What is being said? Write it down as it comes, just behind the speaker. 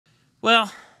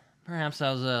Well, perhaps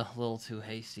I was a little too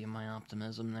hasty in my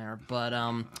optimism there, but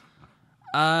a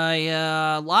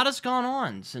lot has gone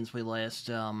on since we last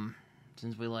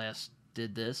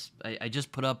did this. I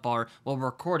just put up we're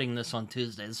recording this on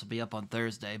Tuesday. This will be up on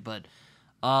Thursday, but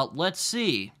let's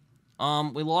see.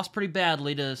 We lost pretty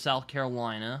badly to South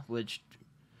Carolina, which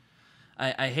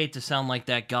I hate to sound like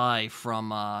that guy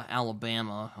from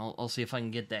Alabama. I'll see if I can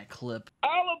get that clip.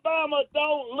 Alabama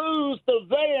don't lose to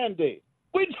Vandy.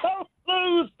 We don't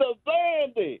lose to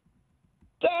Vandy.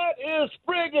 That is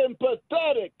friggin'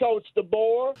 pathetic, Coach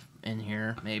DeBoer. In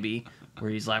here, maybe,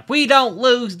 where he's like, we don't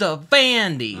lose to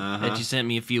Vandy, that you sent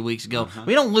me a few weeks ago.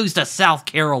 We don't lose to South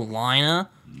Carolina.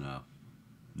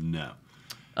 No.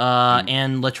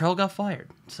 And Littrell got fired,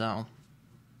 so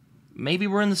maybe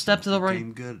we're in the step to the right.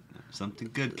 Something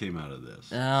good came out of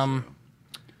this.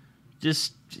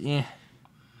 Just, yeah.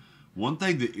 One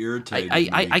thing that irritated me...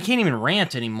 I can't even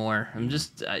rant anymore. I'm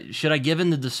just... should I give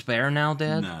in to despair now,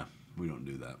 Dad? No, we don't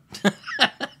do that.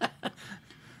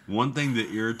 One thing that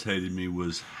irritated me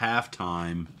was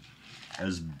halftime,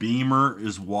 as Beamer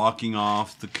is walking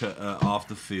off the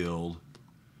field,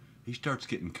 he starts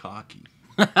getting cocky.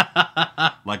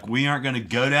 Like we aren't going to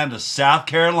go down to South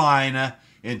Carolina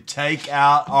and take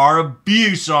out our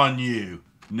abuse on you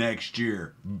next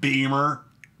year, Beamer.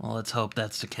 Well, let's hope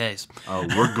that's the case. Oh,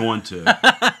 we're going to.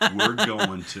 We're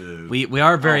going to. We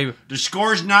are very... Oh, the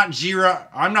score's not 0.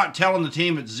 I'm not telling the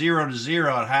team it's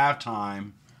 0-0 at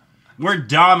halftime. We're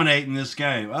dominating this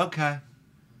game. Okay.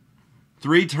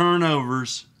 3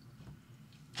 turnovers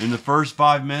in the first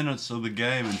 5 minutes of the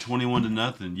game and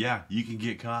 21-0. Yeah, you can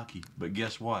get cocky. But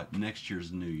guess what? Next year's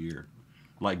a new year.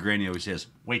 Like Granny always says,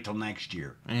 wait till next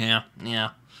year. Yeah.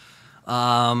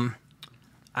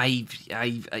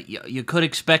 You could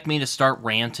expect me to start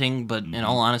ranting, but in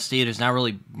all honesty, there's not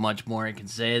really much more I can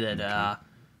say that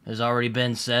has already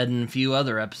been said in a few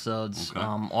other episodes.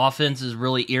 Okay. Offense is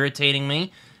really irritating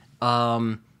me.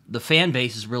 The fan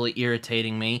base is really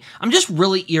irritating me. I'm just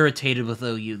really irritated with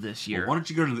OU this year. Well, why don't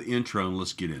you go to the intro and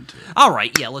let's get into it. All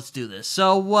right, yeah, let's do this.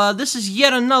 So this is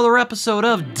yet another episode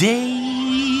of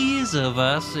Days of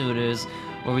Us Sooners,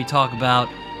 where we talk about,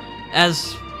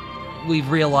 as we've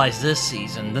realized this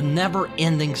season, the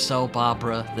never-ending soap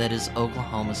opera that is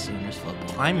Oklahoma Sooners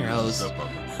football. I'm your host.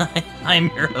 I'm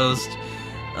your host,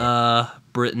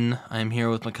 Britton. I'm here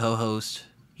with my co-host.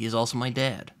 He is also my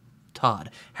dad,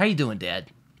 Todd. How you doing, Dad?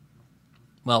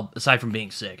 Well, aside from being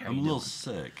sick, how I'm you a little doing?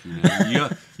 sick. You know?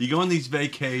 You go on these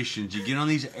vacations, you get on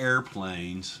these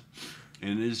airplanes,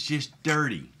 and it's just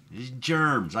dirty. It's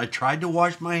germs. I tried to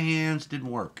wash my hands, didn't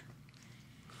work.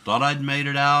 Thought I'd made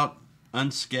it out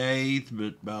unscathed,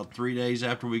 but about 3 days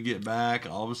after we get back,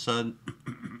 all of a sudden...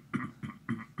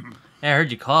 Hey, I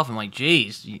heard you cough. I'm like,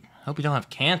 geez, hope you don't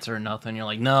have cancer or nothing. You're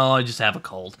like, no, I just have a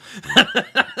cold.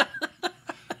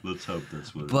 Let's hope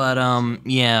that's what it But, is.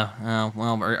 yeah.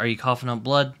 Well, are you coughing up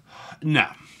blood? No.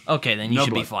 Okay, then you No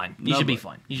should be blood. fine. No You should be blood.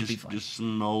 fine. You should be fine. Just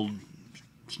some old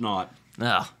snot.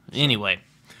 Anyway.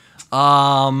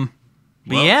 But Well-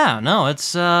 yeah, no,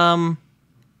 it's, yeah,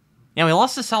 we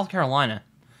lost to South Carolina,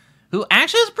 who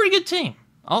actually is a pretty good team.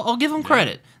 I'll give them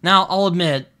credit. Now, I'll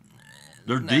admit...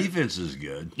 Their defense is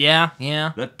good. Yeah.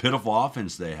 That pitiful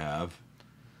offense they have.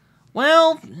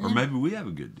 Well... Or maybe we have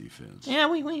a good defense. Yeah,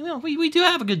 we do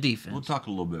have a good defense. We'll talk a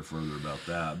little bit further about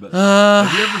that. But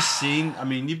have you ever seen... I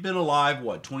mean, you've been alive,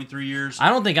 23 years? I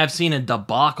don't think I've seen a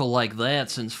debacle like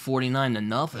that since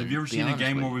 49-0. Have you ever seen a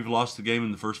game where we've lost the game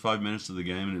in the first 5 minutes of the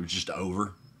game and it was just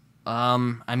over?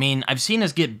 I mean, I've seen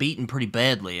us get beaten pretty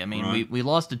badly. I mean, Right. we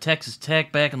lost to Texas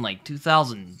Tech back in,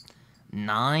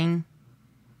 2009.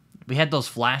 We had those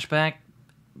flashback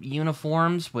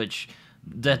uniforms, which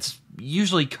that's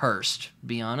usually cursed, to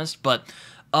be honest. But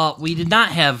we did not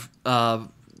have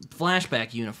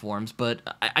flashback uniforms, but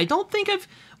I don't think I've...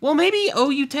 Well, maybe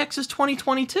OU Texas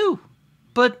 2022.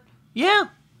 But, yeah,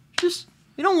 just...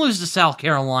 We don't lose to South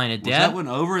Carolina, Dad. Was that one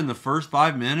over in the first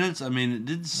 5 minutes? I mean, it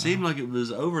didn't seem like it was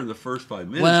over in the first 5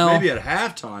 minutes. Well- Maybe at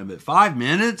halftime, but 5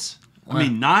 minutes? I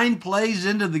mean, 9 plays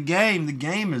into the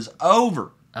game is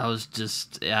over. I was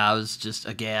just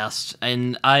aghast,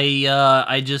 and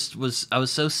I was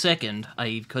so sickened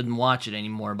I couldn't watch it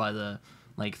anymore by the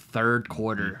third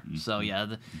quarter. So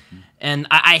yeah, and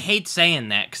I hate saying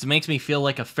that because it makes me feel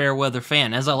like a fair weather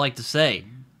fan, as I like to say.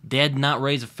 Dad not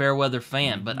raise a fair weather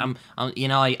fan, but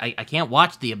I can't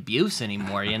watch the abuse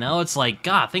anymore. You know, it's like,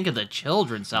 God, think of the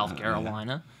children, South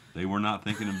Carolina. They were not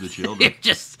thinking of the children.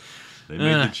 They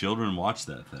made the children watch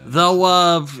that thing. Though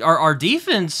our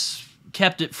defense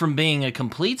kept it from being a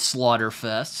complete slaughter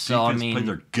fest. So Defense I mean, played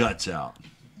their guts out.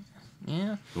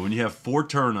 yeah, But when you have 4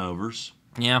 turnovers,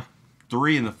 yeah,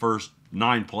 3 in the first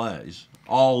 9 plays,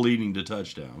 all leading to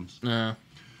touchdowns.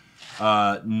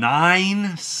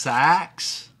 9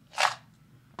 sacks,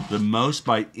 the most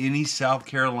by any South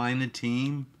Carolina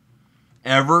team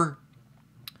ever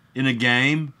in a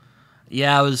game.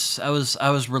 Yeah, I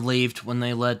was relieved when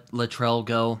they let Littrell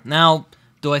go. Now,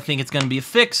 do I think it's going to be a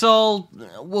fix-all?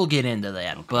 We'll get into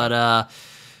that. Okay. But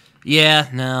yeah,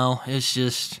 no, it's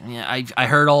just I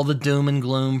heard all the doom and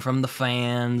gloom from the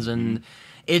fans, and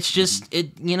it's just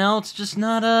it's just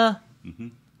not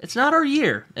it's not our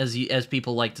year, as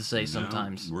people like to say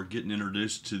sometimes. We're getting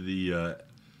introduced to the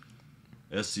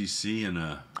SEC in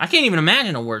a... I can't even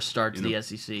imagine a worse start to the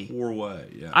SEC. Poor way,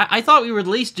 yeah. I thought we would at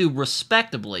least do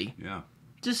respectably. Yeah.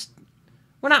 Just,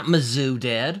 we're not Mizzou,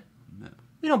 Dad. No.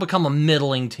 We don't become a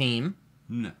middling team.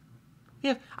 No.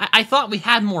 Yeah, I thought we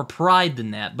had more pride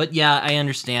than that. But yeah, I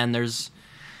understand there's...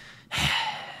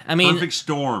 I mean... Perfect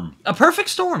storm. A perfect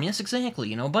storm, yes,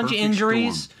 exactly. A bunch of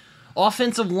injuries,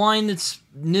 offensive line that's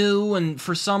new, and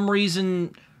for some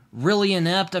reason... really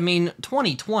inept. I mean,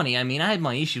 2020, I had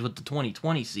my issues with the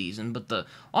 2020 season, but the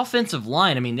offensive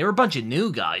line, they were a bunch of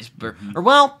new guys.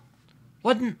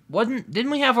 Didn't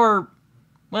we have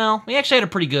we actually had a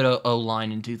pretty good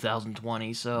O-line in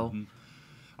 2020 , so...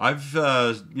 I've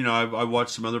I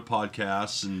watched some other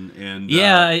podcasts and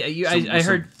I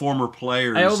heard some former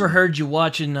players. I overheard you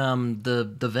watching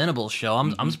the Venables show.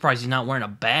 I'm surprised he's not wearing a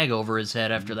bag over his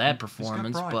head after that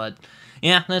performance, but...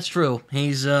 Yeah, that's true.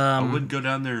 He's. I wouldn't go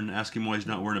down there and ask him why he's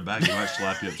not wearing a bag. He might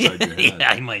slap you upside your head.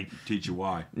 Yeah, he might teach you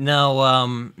why. No.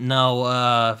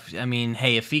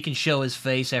 Hey, if he can show his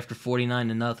face after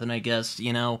 49-0, I guess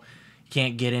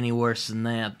can't get any worse than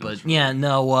that. But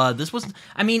right. This was.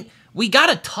 We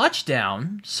got a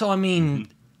touchdown, so can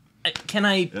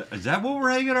I? Is that what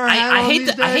we're hanging our hat on these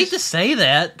days? I hate to say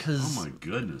that because. Oh my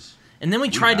goodness. And then we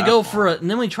tried to go for a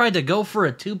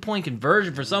 2-point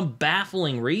conversion for some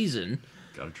baffling reason.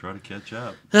 Got to try to catch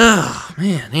up. Oh,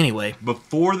 man. Anyway.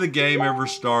 Before the game ever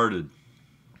started.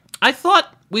 I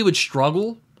thought we would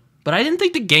struggle, but I didn't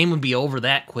think the game would be over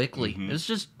that quickly. It was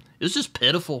just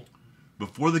pitiful.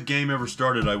 Before the game ever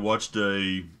started, I watched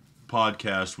a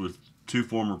podcast with 2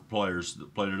 former players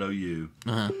that played at OU.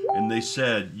 And they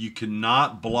said, you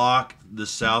cannot block the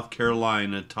South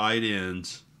Carolina tight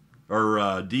ends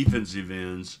or defensive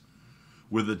ends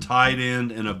with a tight end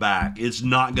and a back. It's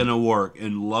not going to work.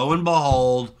 And lo and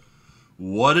behold,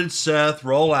 what did Seth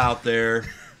roll out there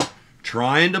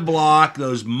trying to block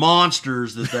those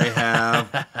monsters that they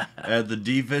have at the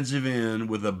defensive end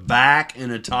with a back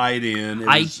and a tight end? It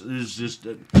was just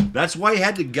that's why he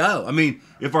had to go.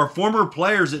 If our former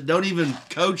players that don't even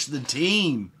coach the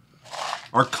team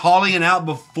are calling it out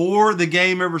before the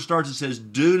game ever starts and says,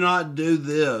 do not do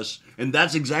this, and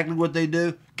that's exactly what they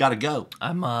do, gotta go.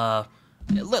 I'm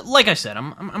like I said,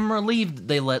 I'm relieved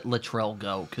they let Littrell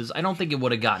go, because I don't think it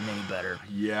would have gotten any better.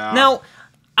 Yeah. Now,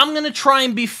 I'm going to try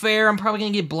and be fair. I'm probably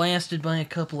going to get blasted by a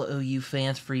couple of OU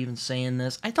fans for even saying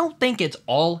this. I don't think it's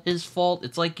all his fault.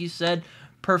 It's like you said,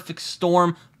 perfect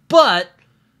storm. But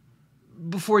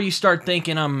before you start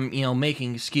thinking I'm,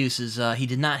 making excuses, he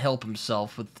did not help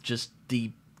himself with just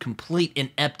the complete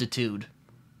ineptitude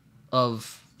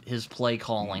of his play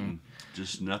calling.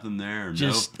 Just nothing there.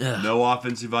 No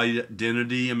offensive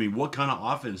identity. What kind of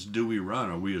offense do we run?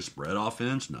 Are we a spread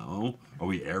offense? No. Are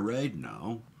we air raid?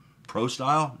 No. Pro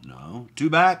style? No.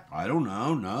 2-back? I don't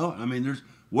know. No.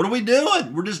 What are we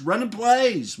doing? We're just running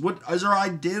plays. What is our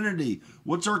identity?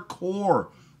 What's our core?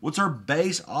 What's our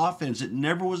base offense? It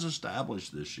never was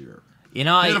established this year.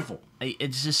 Pitiful.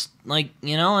 It's just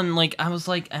I was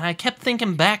like, and I kept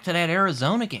thinking back to that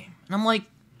Arizona game, and I'm like,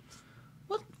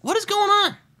 what is going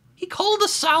on? He called a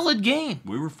solid game.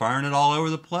 We were firing it all over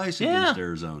the place against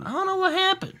Arizona. I don't know what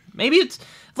happened. Maybe it's,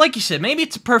 like you said, maybe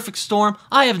it's a perfect storm.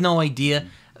 I have no idea.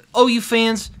 OU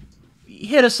fans,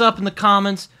 hit us up in the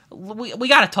comments. We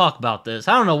got to talk about this.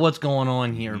 I don't know what's going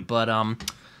on here, but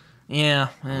yeah.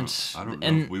 It's, I don't know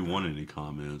if we want any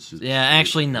comments.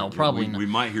 Actually, no, probably not. We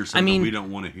might hear something we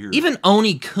don't want to hear. Even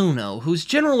Oni Kuno, who's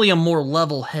generally a more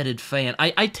level-headed fan,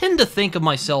 I tend to think of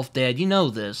myself, Dad, you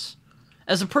know this,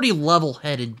 as a pretty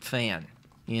level-headed fan.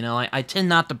 I tend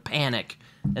not to panic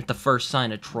at the first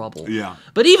sign of trouble. Yeah.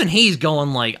 But even he's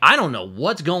going I don't know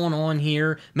what's going on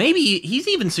here. Maybe he's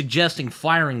even suggesting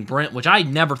firing Brent, which I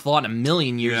never thought in a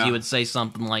million years he would say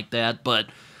something like that. But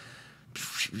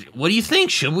what do you think?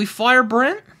 Should we fire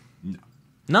Brent? No.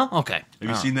 No? Okay. Have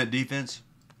you seen that defense?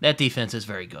 That defense is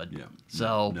very good. Yeah.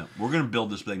 So no. We're going to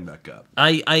build this thing back up.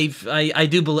 I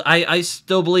do believe I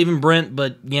still believe in Brent,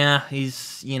 but yeah,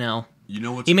 he's You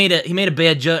know what? He made a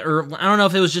bad or I don't know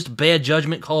if it was just a bad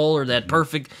judgment call or that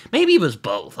perfect. Maybe it was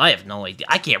both. I have no idea.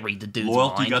 I can't read the dude's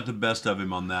Loyalty mind. got the best of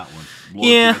him on that one.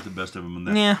 Loyalty got the best of him on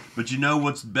that. Yeah. But you know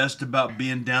what's best about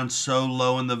being down so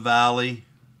low in the valley?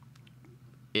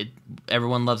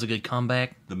 Everyone loves a good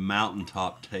comeback. The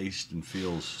mountaintop tastes and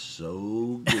feels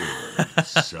so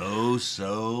good.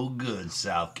 so good,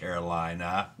 South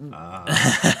Carolina.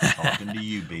 Talking to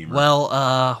you, Beamer. Well,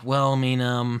 I mean,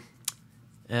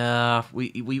 I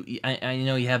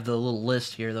know you have the little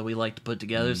list here that we like to put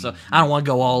together, so I don't want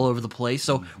to go all over the place.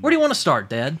 So where do you want to start,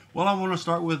 Dad? Well, I want to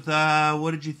start with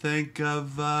what did you think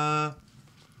of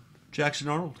Jackson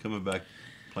Arnold coming back,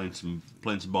 playing some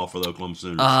ball for the Oklahoma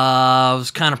Sooners? It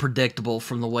was kind of predictable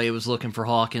from the way it was looking for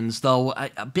Hawkins, though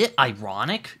a bit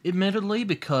ironic, admittedly,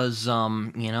 because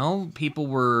people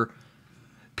were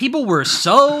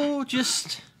so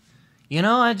just,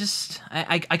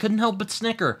 I couldn't help but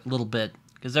snicker a little bit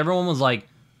because everyone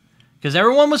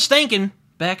was thinking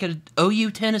back at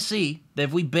OU Tennessee that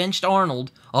if we benched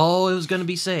Arnold, it was going to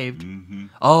be saved. Mm-hmm.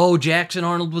 Oh, Jackson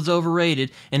Arnold was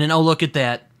overrated, and then look at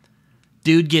that,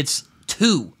 dude gets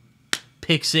 2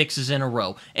 pick sixes in a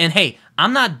row. And hey,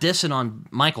 I'm not dissing on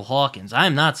Michael Hawkins. I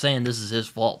am not saying this is his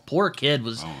fault. Poor kid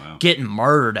was getting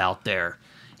murdered out there.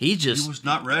 He was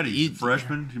not ready. He's a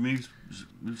freshman. I mean, he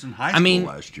was in high school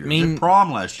last year. He was at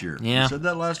prom last year. Yeah. I said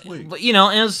that last week. But,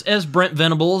 as Brent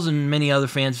Venables and many other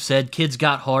fans have said, kid's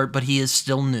got heart, but he is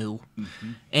still new.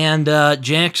 Mm-hmm. And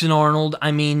Jackson Arnold,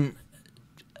 I mean,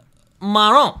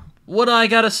 Maron. What do I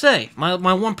gotta say? My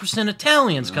 1%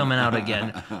 Italian's coming out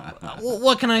again.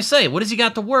 What can I say? What has he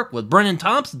got to work with? Brennan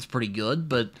Thompson's pretty good,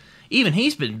 but even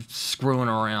he's been screwing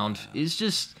around.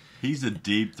 He's a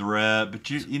deep threat, but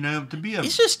to be a...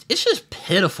 It's just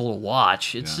pitiful to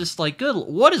watch. It's just like, good,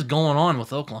 what is going on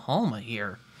with Oklahoma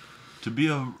here? To be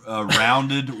a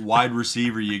rounded wide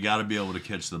receiver, you got to be able to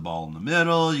catch the ball in the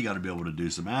middle, you got to be able to do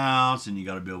some outs, and you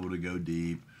got to be able to go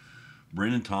deep.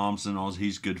 Brennan Thompson, all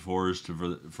he's good for is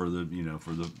for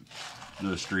the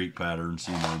streak patterns,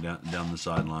 down the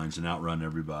sidelines and outrun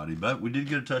everybody. But we did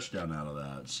get a touchdown out of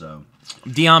that. So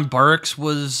Deion Burks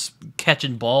was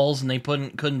catching balls and they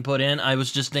couldn't put in. I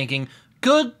was just thinking,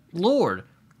 good Lord,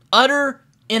 utter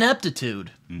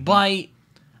ineptitude by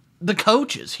the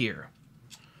coaches here.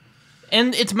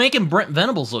 And it's making Brent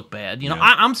Venables look bad.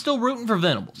 I'm still rooting for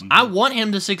Venables. Mm-hmm. I want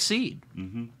him to succeed.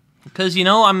 Mm-hmm. Because,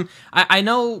 I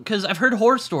know, because I've heard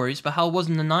horror stories about how it was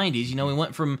in the 90s. We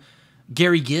went from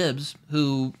Gary Gibbs,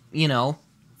 who,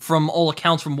 from all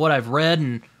accounts from what I've read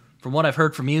and from what I've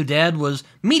heard from you, Dad, was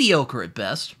mediocre at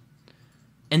best.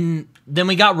 And then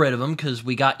we got rid of him because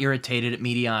we got irritated at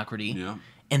mediocrity. Yeah.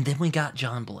 And then we got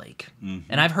John Blake.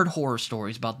 Mm-hmm. And I've heard horror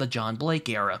stories about the John Blake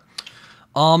era.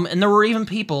 And there were even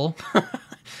people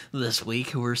this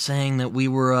week who were saying that we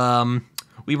were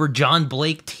John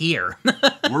Blake tier.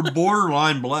 We're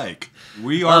borderline Blake.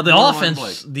 We are the offense.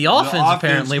 Blake. The offense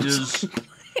apparently was.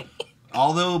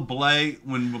 Although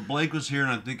when Blake was here,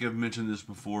 and I think I've mentioned this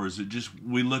before,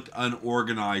 we looked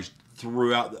unorganized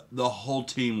throughout. The whole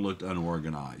team looked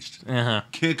unorganized. Uh-huh.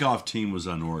 Kickoff team was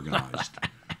unorganized.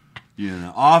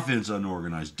 Offense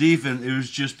unorganized. Defense, it was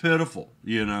just pitiful.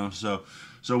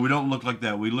 So we don't look like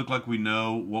that. We look like we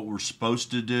know what we're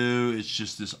supposed to do. It's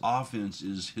just this offense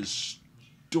is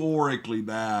historically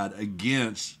bad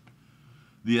against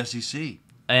the SEC.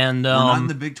 And we're not in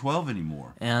the Big 12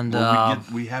 anymore. And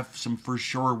we have some for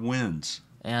sure wins.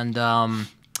 And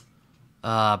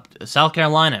South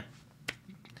Carolina.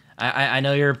 I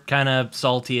know you're kind of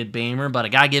salty at Beamer, but I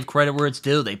gotta give credit where it's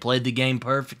due. They played the game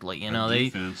perfectly.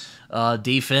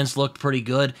 Defense looked pretty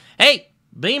good. Hey,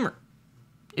 Beamer,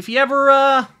 if you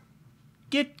ever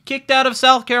get kicked out of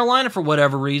South Carolina for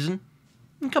whatever reason,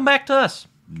 you can come back to us.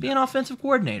 Be an offensive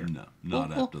coordinator. No,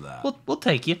 not after that. We'll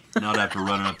take you. Not after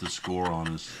running up the score on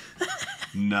us.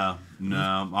 No,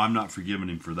 I'm not forgiving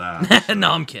him for that. So.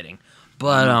 No, I'm kidding.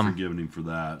 But I'm not forgiving him for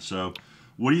that. So,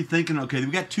 what are you thinking? Okay,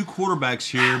 we got 2 quarterbacks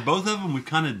here. Both of them we've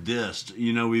kind of dissed.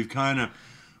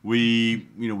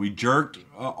 We jerked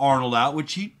Arnold out,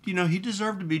 which he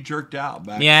deserved to be jerked out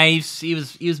back. Yeah, he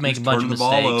was making a bunch of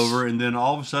mistakes. Turning the ball over, and then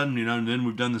all of a sudden, and then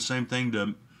we've done the same thing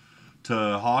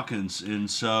to Hawkins, and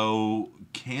so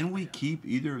can we keep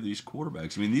either of these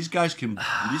quarterbacks? I mean, these guys can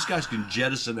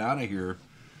jettison out of here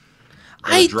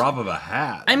at a drop of a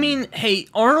hat. I mean, hey,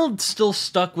 Arnold still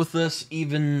stuck with us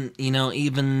even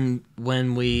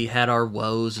when we had our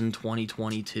woes in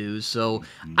 2022. So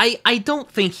I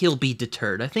don't think he'll be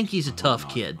deterred. I think he's a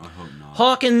tough kid. I hope not.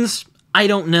 Hawkins, I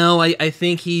don't know. I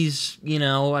think he's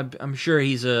I'm sure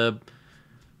he's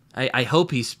I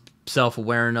hope he's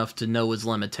self-aware enough to know his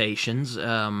limitations.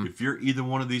 If you're either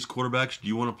one of these quarterbacks, do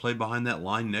you want to play behind that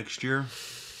line next year?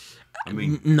 I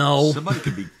mean, no. Somebody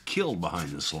could be killed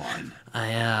behind this line.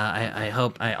 I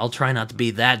hope I'll try not to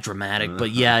be that dramatic,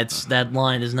 but yeah, that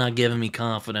line is not giving me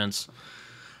confidence.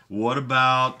 What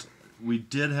about? We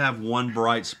did have one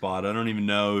bright spot. I don't even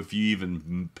know if you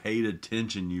even paid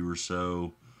attention. You were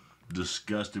so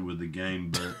disgusted with the game,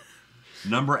 but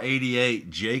number 88,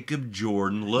 Jacob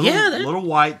Jordan, little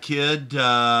white kid,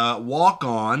 walk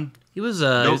on. He was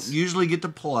don't usually get to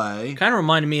play. Kind of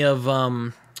reminded me of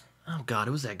oh God,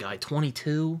 who was that guy?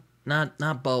 22?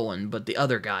 Not Bowen, but the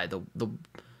other guy,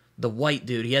 the white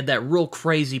dude. He had that real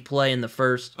crazy play in the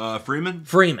first. Freeman?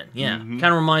 Freeman, yeah. Kind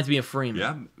of reminds me of Freeman.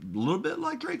 Yeah, a little bit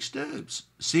like Drake Stoops.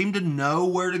 Seemed to know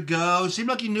where to go. Seemed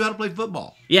like he knew how to play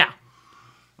football. Yeah.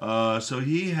 So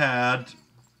he had,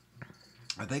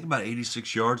 I think, about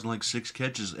 86 yards and like 6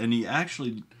 catches, and he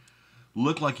actually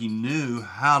looked like he knew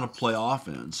how to play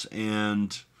offense.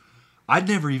 And I'd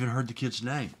never even heard the kid's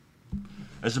name.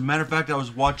 As a matter of fact, I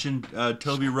was watching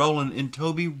Toby Rowland, and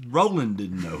Toby Rowland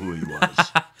didn't know who he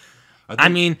was. I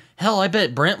mean, hell, I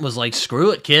bet Brent was like,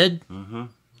 screw it, kid.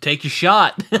 Take your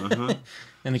shot.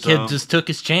 And the kid just took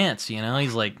his chance, you know?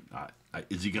 He's like...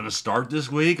 is he going to start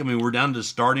this week? I mean, we're down to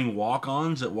starting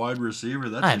walk-ons at wide receiver.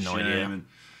 That's I have a no shame. idea. And,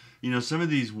 you know, some of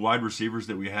these wide receivers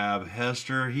that we have,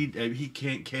 Hester, he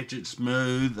can't catch it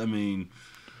smooth. I mean...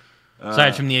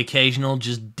 aside from the occasional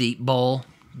just deep ball,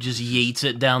 just yeets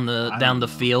it down the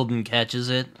field and catches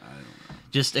it.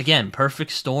 Just, again,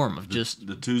 perfect storm of just...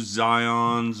 The two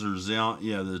Zions,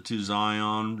 the two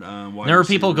Zion wide There are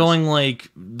people receivers. going like,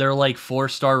 they're like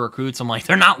 4-star recruits. I'm like,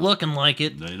 they're not looking like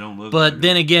it. They don't look But like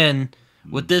then it. again,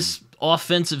 with this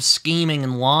offensive scheming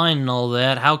and line and all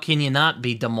that, how can you not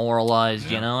be demoralized,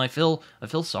 you know? I feel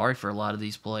sorry for a lot of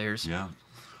these players. Yeah.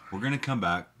 We're going to come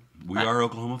back. We are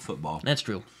Oklahoma football. That's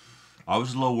true. I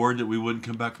was a little worried that we wouldn't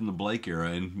come back from the Blake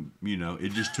era, and, you know,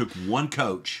 it just took one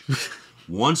coach...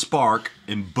 one spark,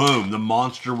 and boom, the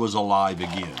monster was alive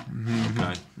again.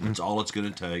 Okay? That's all it's going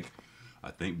to take.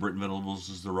 I think Britton Venables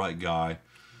is the right guy.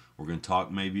 We're going to talk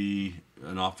maybe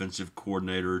an offensive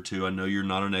coordinator or two. I know you're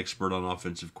not an expert on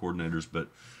offensive coordinators, but,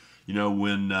 you know,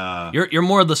 when... You're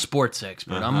more of the sports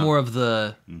expert. I'm more of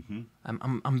the...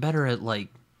 I'm better at, like,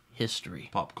 history.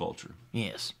 Pop culture.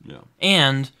 Yes. Yeah.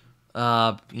 And,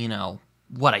 you know,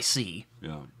 what I see.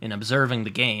 Yeah. In observing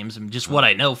the games and just what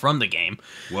I know from the game.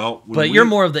 Well, you're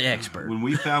more of the expert. When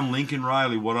we found Lincoln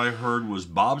Riley, what I heard was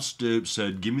Bob Stoops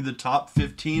said, give me the top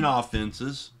 15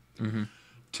 offenses.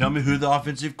 Tell me who the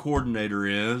offensive coordinator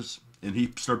is. And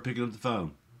he started picking up the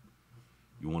phone.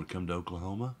 You want to come to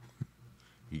Oklahoma?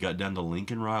 You got down to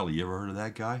Lincoln Riley. You ever heard of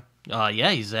that guy?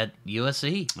 Yeah, he's at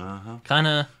USC. Kind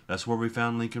of. That's where we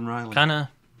found Lincoln Riley. Kind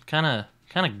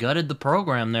of gutted the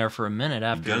program there for a minute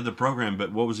after. He gutted the program,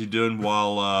 but what was he doing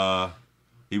while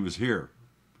he was here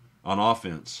on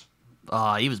offense?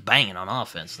 He was banging on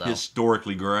offense though.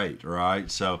 Historically great, right?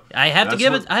 So I have to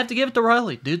give it to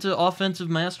Riley. Dude's an offensive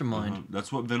mastermind.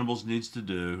 That's what Venables needs to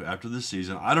do after this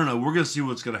season. I don't know. We're going to see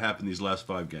what's going to happen these last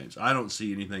 5 games. I don't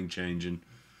see anything changing.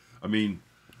 I mean,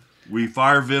 we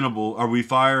fire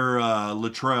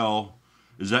Littrell.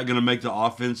 Is that going to make the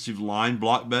offensive line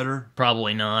block better?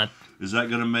 Probably not. Is that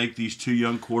going to make these 2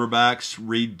 young quarterbacks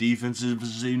read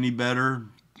defenses any better?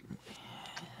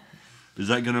 Is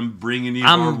that going to bring any of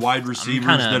our wide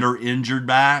receivers that are injured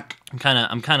back?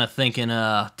 I'm kind of thinking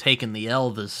taking the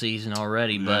L this season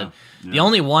already, but the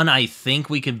only one I think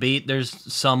we could beat,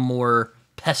 there's some more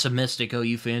pessimistic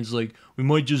OU fans like, we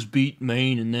might just beat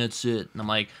Maine and that's it. And I'm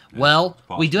like, well,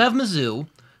 we do have Mizzou,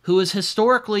 who is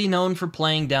historically known for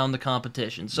playing down the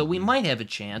competition, so we might have a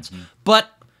chance, but...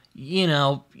 You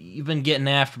know, you've been getting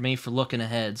after me for looking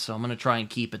ahead, so I'm going to try and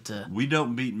keep it to... We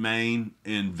don't beat Maine,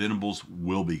 and Venables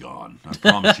will be gone. I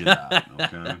promise you that,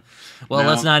 okay? Well, now,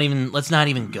 let's not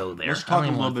even go there. Let's talk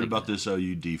a little bit about this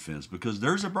OU defense, because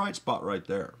there's a bright spot right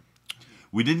there.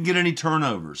 We didn't get any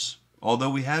turnovers, although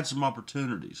we had some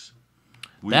opportunities.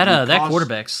 That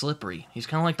quarterback's slippery. He's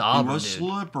kind of like the Auburn dude. He was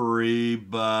slippery,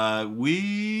 but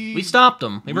we stopped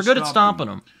him. We were good at stopping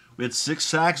him. We had 6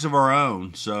 sacks of our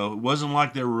own, so it wasn't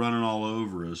like they were running all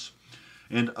over us.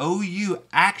 And OU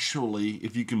actually,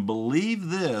 if you can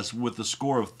believe this, with a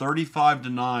score of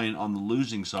 35-9 on the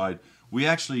losing side, we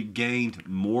actually gained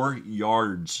more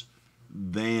yards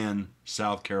than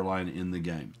South Carolina in the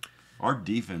game. Our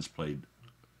defense played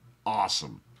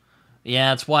awesome.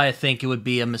 Yeah, that's why I think it would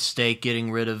be a mistake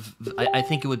getting rid of... I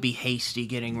think it would be hasty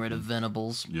getting rid of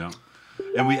Venables. Yeah.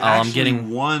 And we actually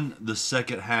won the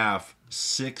second half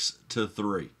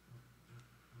 6-3.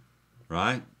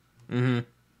 Right?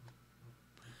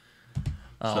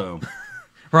 So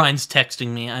Ryan's texting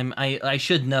me. I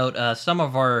should note some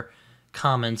of our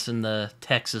comments in the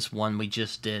Texas one we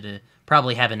just did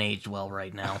probably haven't aged well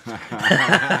right now.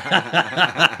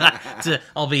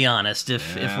 I'll be honest,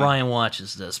 if Ryan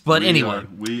watches this. But anyway.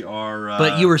 We are...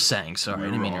 but you were saying, sorry, I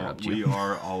didn't mean to interrupt you. We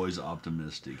are always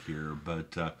optimistic here.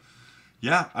 But,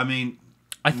 yeah, I mean,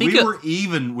 I think we were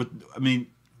even with... I mean,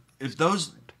 if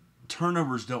those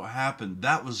turnovers don't happen,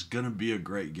 that was going to be a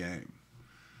great game.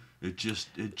 It just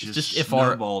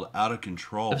snowballed out of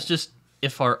control. It's just...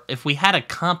 If we had a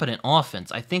competent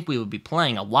offense, I think we would be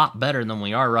playing a lot better than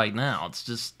we are right now. It's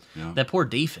just that poor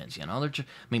defense, you know.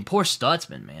 Poor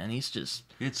Stutzman, man. He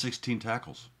had 16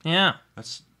 tackles. Yeah,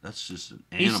 that's just an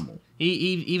animal.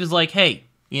 He was like, hey,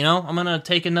 you know, I'm gonna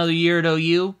take another year at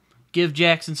OU, give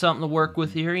Jackson something to work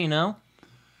with here, you know.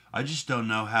 I just don't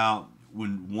know how,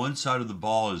 when one side of the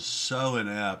ball is so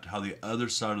inept, how the other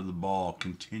side of the ball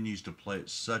continues to play at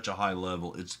such a high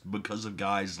level. It's because of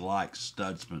guys like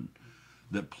Stutzman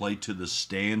that play to the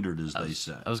standard, as they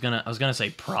say. I was gonna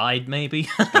say pride, maybe.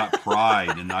 He's got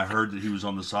pride, and I heard that he was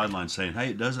on the sideline saying,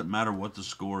 "Hey, it doesn't matter what the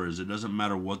score is. It doesn't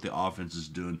matter what the offense is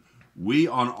doing. We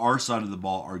on our side of the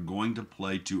ball are going to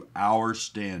play to our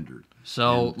standard."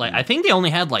 So, I think they only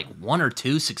had one or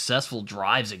two successful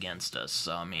drives against us.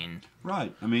 So, I mean,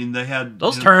 right. I mean, they had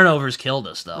those turnovers killed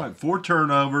us, though. Right, 4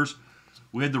 turnovers.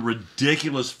 We had the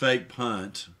ridiculous fake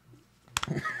punt.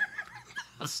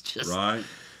 That's just right.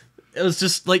 It was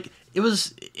just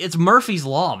it's Murphy's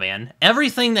Law, man.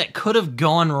 Everything that could have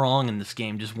gone wrong in this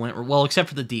game just went well, except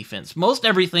for the defense. Most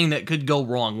everything that could go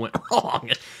wrong went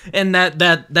wrong, and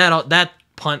that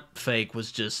punt fake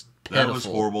was just pitiful. That was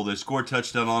horrible. They scored a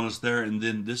touchdown on us there, and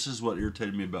then this is what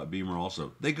irritated me about Beamer.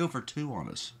 Also, they go for 2 on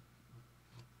us.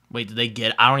 Wait, did they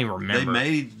get? I don't even remember.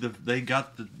 They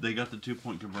got the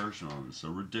 2-point conversion on us. So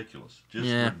ridiculous,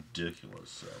 ridiculous.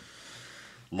 So.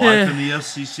 Life in the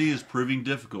SEC is proving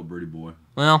difficult, Birdie boy.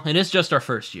 Well, it is just our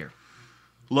first year.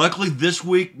 Luckily, this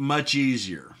week, much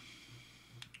easier.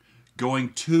 Going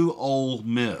to Ole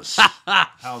Miss.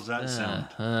 How's that sound?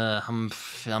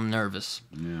 I'm nervous.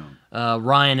 Yeah.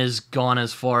 Ryan has gone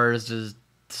as far as to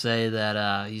say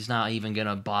that he's not even going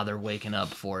to bother waking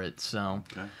up for it. So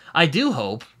I do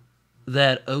hope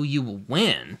that OU will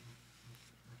win,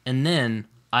 and then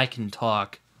I can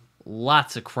talk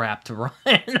lots of crap to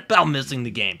Ryan about missing the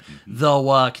game.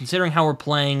 Though, considering how we're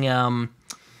playing,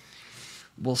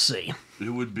 we'll see. It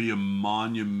would be a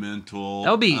monumental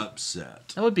upset.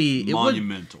 That would be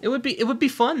monumental. It would be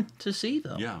fun to see,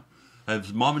 though. Yeah.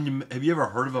 Have you ever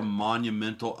heard of a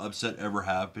monumental upset ever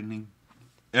happening?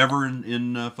 Ever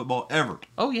in football? Ever?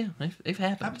 Oh yeah, they've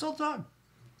happened. Happens all the time.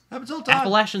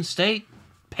 Appalachian State,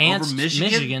 Pants,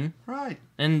 Michigan. Right.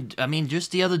 And I mean,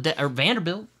 just the other day, or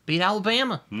Vanderbilt beat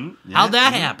Alabama. Yeah, How'd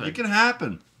that happen? It can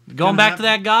happen. Going back to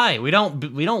that guy, we don't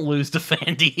lose to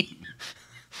Vandy.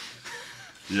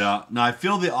 Yeah. Now I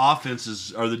feel the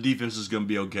defense is going to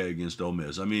be okay against Ole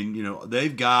Miss. I mean, you know,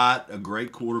 they've got a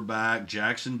great quarterback,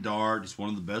 Jackson Dart. He's one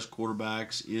of the best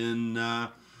quarterbacks in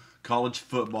college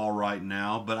football right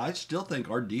now. But I still think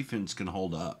our defense can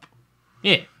hold up.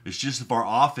 Yeah. It's just if our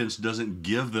offense doesn't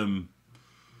give them.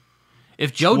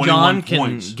 If Joe John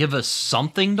can give us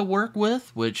something to work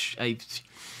with, which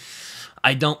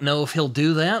I don't know if he'll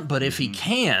do that, but if he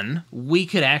can, we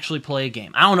could actually play a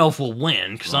game. I don't know if we'll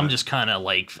win because I'm just kind of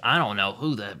I don't know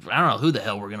who the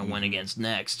hell we're gonna win against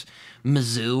next,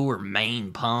 Mizzou or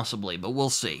Maine possibly, but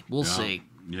we'll see. We'll see.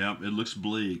 Yeah, it looks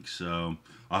bleak. So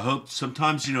I hope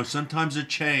sometimes a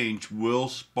change will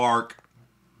spark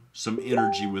some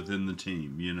energy within the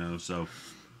team. You know, so.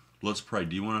 Let's pray.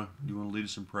 Do you want to lead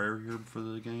us in prayer here for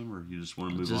the game, or you just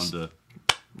want to move on to?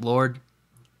 Lord,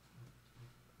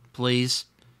 please,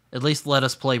 at least let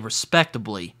us play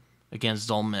respectably against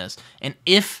Ole Miss, and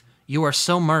if you are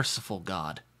so merciful,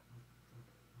 God,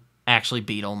 actually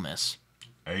beat Ole Miss.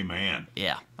 Amen.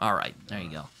 Yeah. All right. There you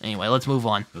go. Anyway, let's move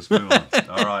on.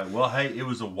 All right. Well, hey, it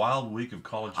was a wild week of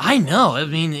college football. I know. I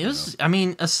mean, it was. I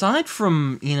mean, aside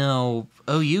from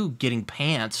OU getting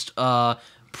pantsed,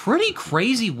 pretty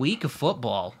crazy week of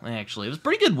football, actually. It was a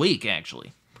pretty good week,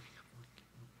 actually.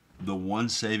 The one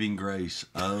saving grace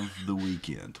of the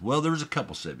weekend. Well, there was a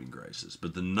couple saving graces,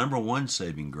 but the number one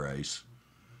saving grace,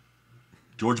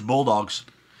 Georgia Bulldogs,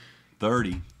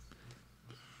 30.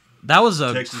 That was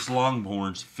a... Texas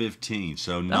Longhorns, 15.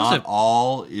 So not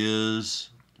all is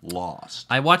lost.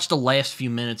 I watched the last few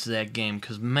minutes of that game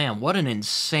because, man, what an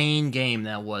insane game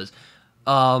that was.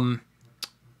 The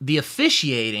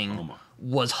officiating...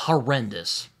 was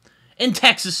horrendous. And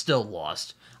Texas still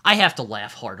lost. I have to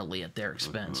laugh heartily at their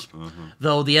expense.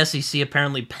 Though the SEC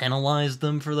apparently penalized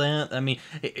them for that. I mean,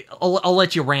 I'll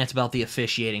let you rant about the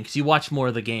officiating, because you watched more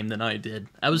of the game than I did.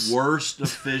 Worst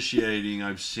officiating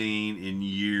I've seen in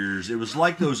years. It was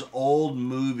like those old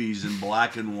movies in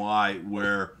black and white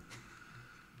where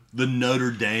the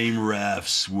Notre Dame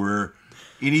refs were...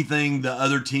 Anything the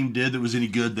other team did that was any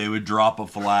good, they would drop a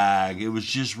flag. It was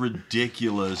just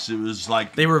ridiculous. It was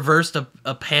like... They reversed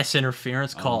a pass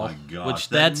interference call. Oh my gosh. Which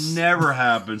that never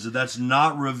happens. That's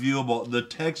not reviewable. The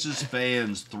Texas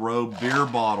fans throw beer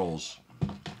bottles,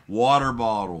 water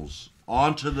bottles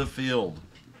onto the field.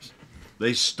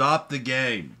 They stop the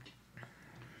game.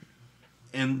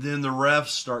 And then the refs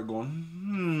start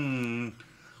going,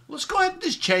 let's go ahead and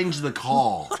just change the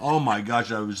call. Oh my gosh,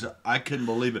 I couldn't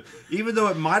believe it. Even though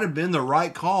it might have been the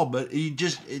right call, but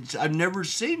I've never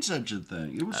seen such a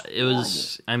thing. It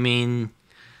was I mean,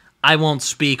 I won't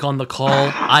speak on the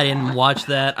call. I didn't watch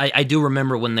that. I do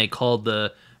remember when they called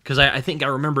because I think I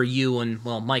remember you and,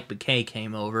 Mike McKay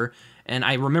came over, and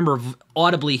I remember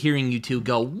audibly hearing you two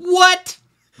go, "What?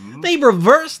 They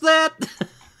reversed that?"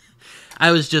 I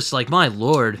was just like, my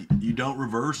lord. You don't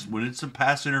reverse when it's a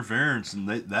pass interference, and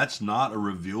that's not a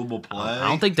reviewable play. I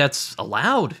don't think that's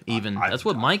allowed, even. That's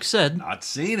what Mike said. Not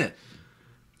seen it.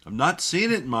 I've not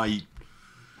seen it in my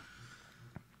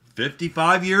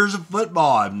 55 years of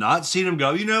football. I've not seen him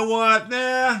go, you know what?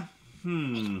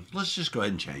 Let's just go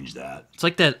ahead and change that. It's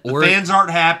like that. The fans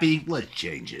aren't happy. Let's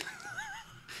change it.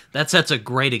 That sets a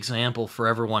great example for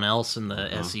everyone else in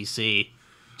the SEC.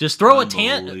 Just throw a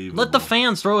tantrum. Let the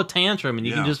fans throw a tantrum, and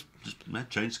you can just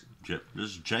change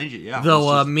it. Yeah.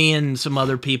 Though me and some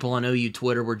other people on OU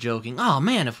Twitter were joking. Oh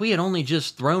man, if we had only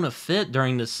just thrown a fit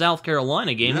during the South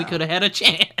Carolina game, we could have had a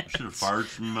chance. Should have fired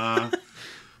some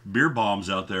beer bombs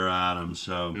out there at them.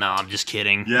 So no, I'm just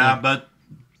kidding. Yeah, but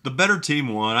the better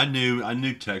team won. I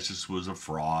knew Texas was a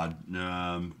fraud.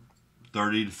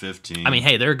 30-15. I mean,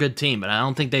 hey, they're a good team, but I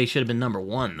don't think they should have been number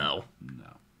one though. No,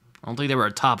 I don't think they were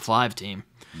a top 5 team.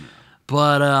 No.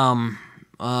 But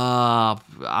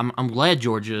I'm glad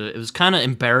Georgia. It was kind of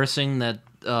embarrassing that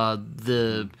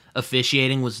the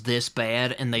officiating was this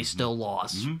bad and they still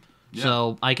lost. Mm-hmm. Yeah.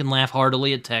 So I can laugh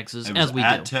heartily at Texas, as we do.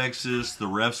 At Texas, the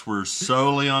refs were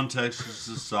solely on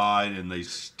Texas' side, and they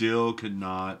still could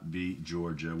not beat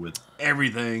Georgia with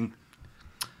everything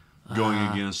going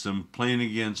against them, playing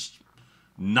against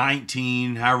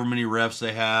 19, however many refs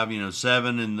they have,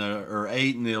 7 or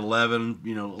 8 in the 11,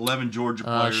 11 Georgia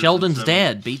players. Sheldon's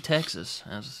dad beat Texas.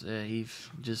 There's a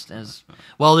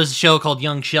show called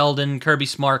Young Sheldon. Kirby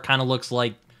Smart kind of looks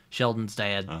like Sheldon's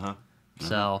dad.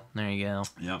 So there you go.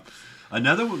 Yep.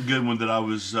 Another good one that I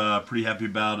was pretty happy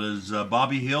about is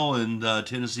Bobby Hill and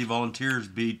Tennessee Volunteers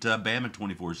beat Bama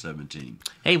 24-17.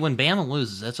 Hey, when Bama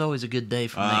loses, that's always a good day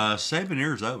for me.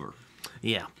 Sabanier's over.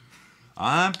 Yeah.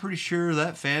 I'm pretty sure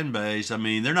that fan base, I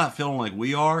mean, they're not feeling like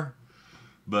we are,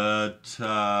 but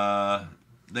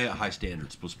they got high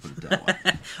standards, let's put it that way.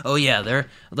 Oh, yeah, they're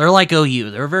like OU.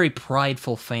 They're a very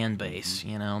prideful fan base,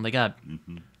 They got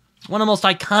one of the most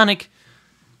iconic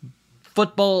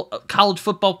college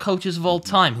football coaches of all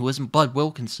time, who isn't Bud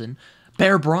Wilkinson,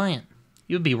 Bear Bryant.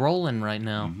 He would be rolling right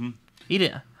now.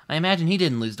 I imagine he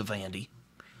didn't lose to Vandy.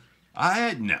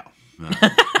 No.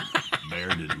 Bear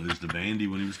didn't lose to Vandy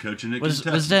when he was coaching at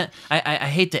Kentucky. Was that? I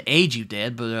hate to age you,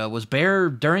 Dad, but was Bear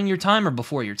during your time or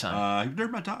before your time?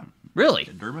 During my time. Really?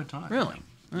 During my time. Really?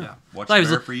 Yeah. Watched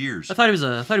Bear for years. I thought he was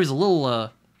a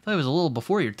little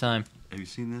before your time. Have you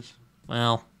seen this?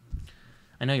 Well,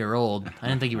 I know you're old. I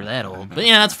didn't think you were that old, but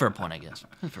yeah, that's a fair point, I guess.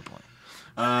 That's a fair point.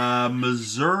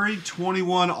 Missouri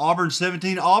 21, Auburn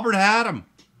 17. Auburn had them.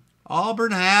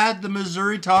 Auburn had the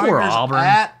Missouri Tigers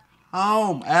at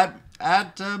home at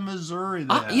Missouri.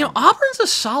 Auburn's a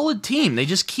solid team. They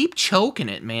just keep choking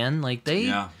it, man.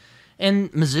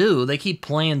 And Mizzou, they keep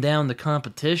playing down the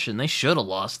competition. They should have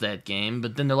lost that game,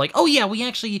 but then they're like, "Oh yeah, we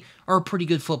actually are a pretty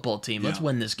good football team. Let's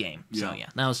win this game." Yeah.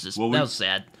 So that was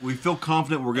sad. We feel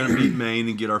confident we're going to beat Maine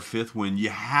and get our 5th win.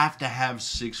 You have to have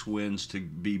 6 wins to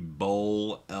be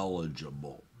bowl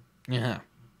eligible. Yeah.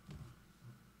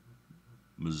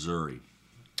 Missouri.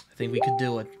 I think we could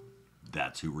do it.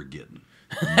 That's who we're getting.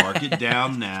 Mark it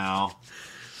down now.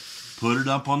 Put it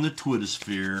up on the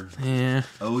Twittersphere. Yeah.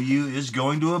 OU is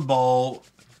going to a bowl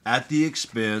at the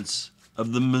expense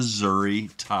of the Missouri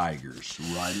Tigers.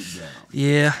 Write it down.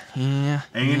 Yeah.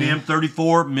 A&M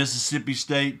 34, Mississippi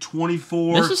State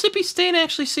 24. Mississippi State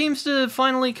actually seems to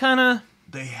finally kind of...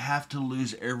 They have to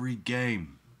lose every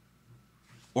game,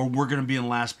 or we're going to be in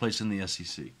last place in the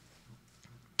SEC.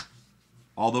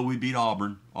 Although we beat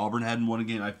Auburn. Auburn hadn't won a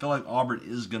game. I feel like Auburn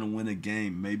is going to win a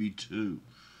game, maybe 2.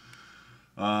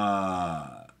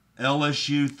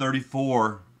 LSU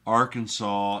 34,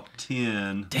 Arkansas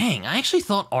 10. Dang, I actually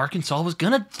thought Arkansas was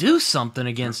going to do something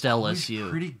against They're LSU.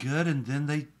 pretty good, and then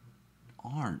they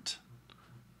aren't.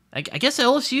 I guess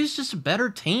LSU's just a better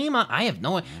team. I have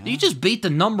no idea. You just beat the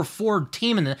number 4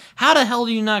 team, how the hell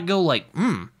do you not go like,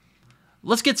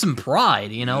 let's get some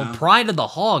pride, pride of the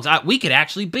Hogs. We could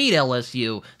actually beat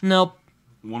LSU. Nope.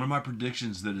 One of my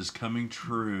predictions that is coming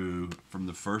true from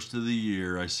the first of the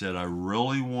year, I said I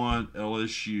really want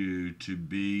LSU to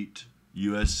beat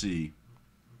USC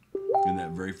in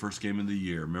that very first game of the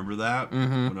year. Remember that?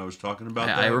 When I was talking about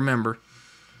that? I remember.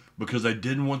 Because I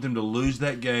didn't want them to lose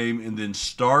that game and then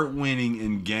start winning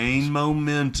and gain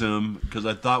momentum, because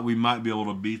I thought we might be able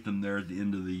to beat them there at the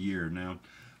end of the year. Now,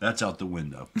 that's out the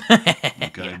window.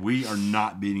 Okay, we are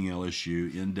not beating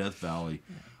LSU in Death Valley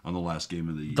on the last game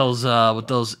of the year. With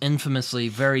those infamously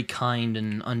very kind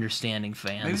and understanding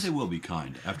fans. Maybe they will be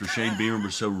kind after Shane Beamer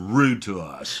was so rude to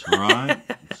us, all right?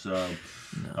 So,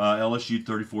 LSU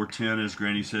 34-10, as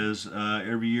Granny says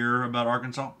every year about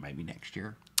Arkansas. Maybe next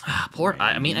year. Poor.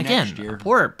 I mean, again,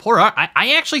 poor.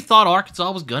 I actually thought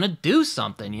Arkansas was gonna do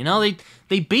something.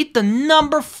 They beat the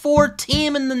number 4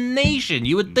 team in the nation.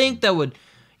 You would think that would,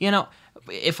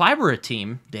 if I were a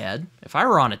team, Dad, if I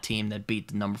were on a team that beat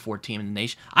the number 4 team in the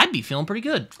nation, I'd be feeling pretty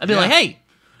good. I'd be like, hey,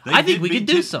 I think we could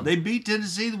do something. They beat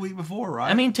Tennessee the week before, right?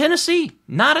 I mean, Tennessee,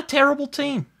 not a terrible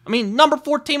team. I mean, number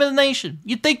 4 team in the nation.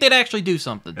 You'd think they'd actually do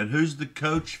something. And who's the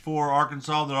coach for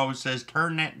Arkansas that always says,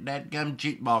 turn that gum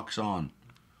cheat box on?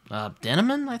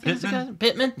 Denneman, I think is the guy's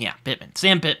Pittman? Yeah, Pittman.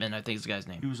 Sam Pittman, I think is the guy's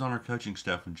name. He was on our coaching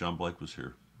staff when John Blake was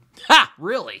here. Ha!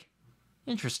 Really?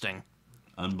 Interesting.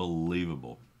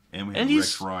 Unbelievable. And we have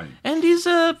Rex Ryan. And he's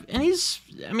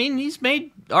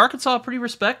made Arkansas pretty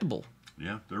respectable.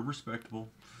 Yeah, they're respectable.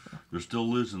 They're still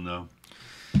losing, though.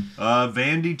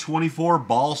 Vandy 24,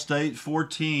 Ball State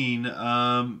 14.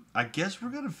 I guess we're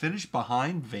going to finish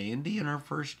behind Vandy in our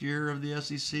first year of the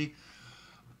SEC.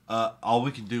 All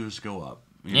we can do is go up.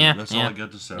 That's all I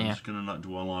got to say. I'm just going to not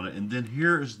dwell on it. And then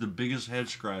here is the biggest head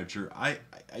scratcher. I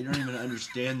don't even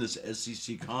understand this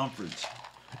SEC conference.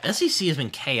 SEC has been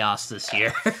chaos this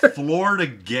year. Florida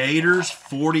Gators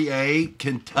 48,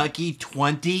 Kentucky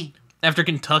 20. After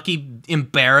Kentucky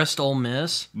embarrassed Ole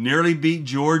Miss. Nearly beat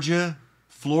Georgia.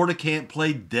 Florida can't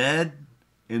play dead,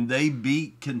 and they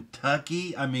beat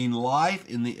Kentucky. I mean, life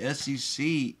in the SEC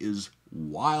is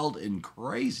wild and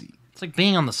crazy. It's like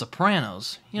being on The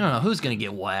Sopranos. You don't know who's going to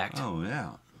get whacked. Oh,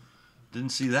 yeah. Didn't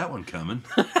see that one coming.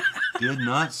 Did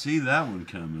not see that one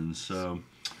coming. So,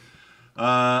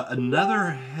 another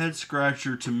head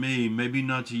scratcher to me, maybe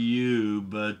not to you,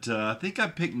 but I think I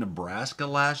picked Nebraska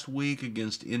last week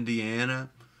against Indiana.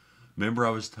 Remember,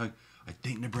 I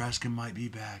think Nebraska might be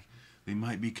back. They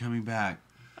might be coming back.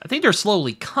 I think they're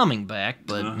slowly coming back,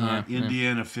 but...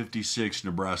 Indiana 56,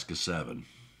 Nebraska 7.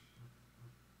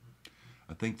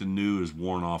 I think the new is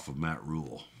worn off of Matt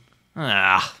Rule.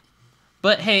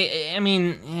 But hey, I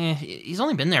mean, he's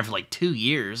only been there for like 2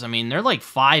 years. I mean, they're like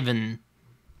 5-2.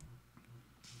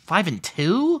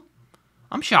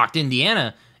 I'm shocked.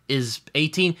 Indiana is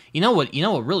 18. You know what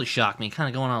really shocked me? Kind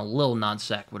of going on a little non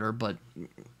sequitur, but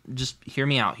just hear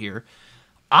me out here.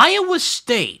 Iowa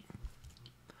State,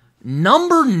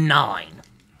 number 9.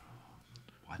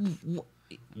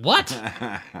 What?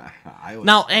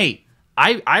 Now, hey.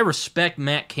 I respect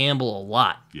Matt Campbell a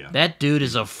lot. Yeah. That dude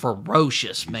is a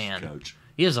ferocious man. Coach.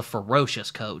 He is a ferocious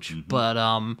coach. Mm-hmm. But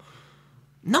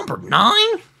number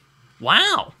 9?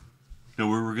 Wow. No,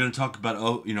 we were going to talk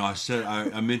about.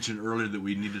 I mentioned earlier that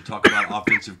we need to talk about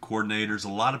offensive coordinators.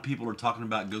 A lot of people are talking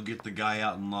about go get the guy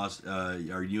out in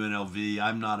our UNLV.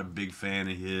 I'm not a big fan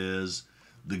of his.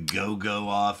 The go-go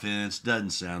offense doesn't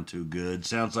sound too good.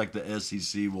 Sounds like the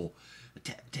SEC will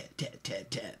tap.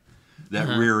 That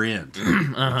rear end, if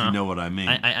you know what I mean.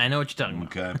 I know what you're talking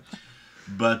about. Okay.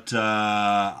 But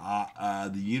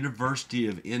the University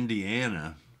of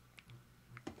Indiana,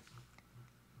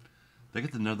 they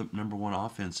got the number 1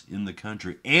 offense in the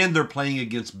country, and they're playing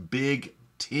against Big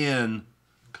Ten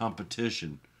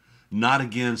competition, not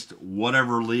against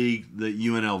whatever league that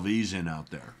UNLV's in out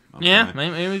there. Okay? Yeah,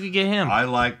 maybe we could get him. I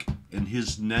like, and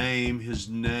his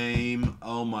name,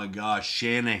 oh my gosh,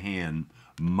 Shanahan.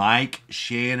 Mike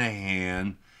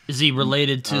Shanahan. Is he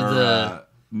related to the...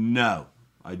 No.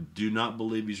 I do not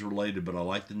believe he's related, but I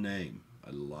like the name.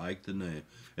 And I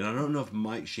don't know if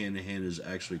Mike Shanahan is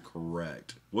actually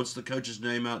correct. What's the coach's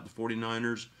name out at the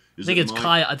 49ers? I think it's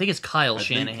Kyle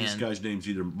Shanahan. I think this guy's name's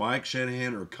either Mike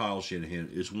Shanahan or Kyle Shanahan.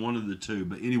 It's one of the two.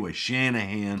 But anyway,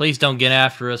 Shanahan. Please don't get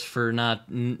after us for not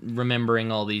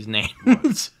remembering all these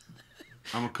names.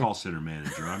 I'm a call center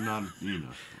manager. I'm not,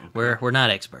 Okay. We're not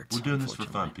experts. We're doing this for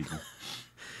fun, people.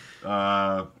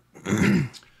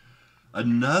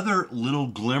 Another little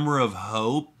glimmer of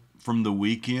hope from the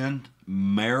weekend.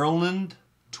 Maryland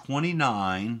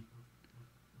 29.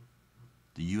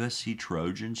 The USC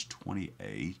Trojans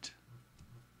 28.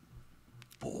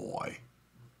 Boy.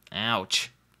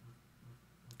 Ouch.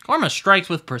 Karma strikes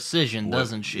with precision,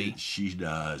 doesn't she? She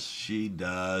does. She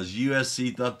does.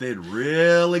 USC thought they'd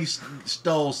really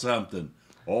stole something.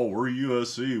 Oh, we're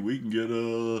USC. We can get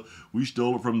we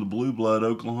stole it from the blue blood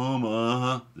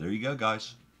Oklahoma. There you go,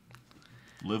 guys.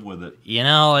 Live with it.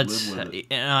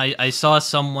 I saw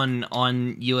someone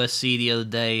on USC the other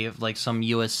day, like some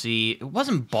USC. It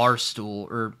wasn't Barstool,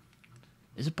 or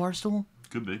is it Barstool?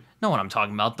 Could be. Know what I'm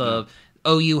talking about? The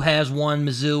OU has one,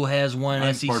 Mizzou has one,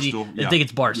 SEC. Barstool, I think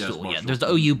it's Barstool. Barstool. There's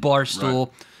the OU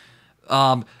Barstool.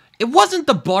 Right. It wasn't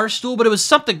the Barstool, but it was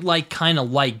something like kind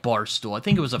of like Barstool. I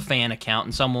think it was a fan account,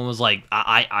 and someone was like,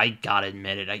 "I gotta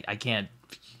admit it, I can't.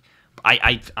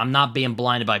 I'm not being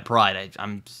blinded by pride.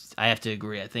 I have to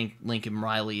agree. I think Lincoln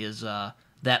Riley is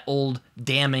that old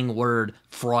damning word,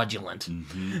 fraudulent."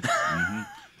 Mm-hmm. Mm-hmm.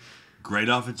 Great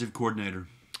offensive coordinator.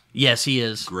 Yes, he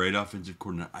is. Great offensive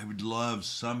coordinator. I would love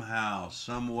somehow,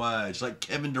 some way. It's like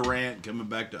Kevin Durant coming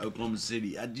back to Oklahoma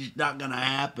City. It's just not going to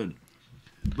happen.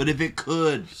 But if it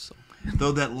could,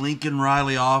 though, that Lincoln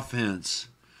Riley offense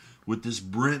with this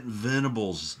Brent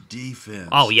Venables defense.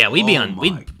 Oh yeah, we'd be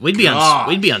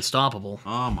unstoppable.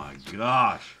 Oh my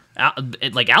gosh.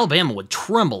 Like Alabama would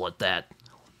tremble at that.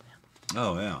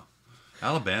 Oh yeah,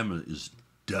 Alabama is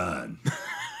done.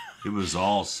 It was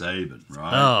all Saban,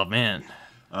 right? Oh man.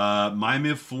 Miami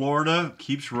of Florida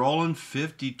keeps rolling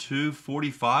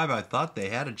 52-45. I thought they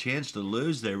had a chance to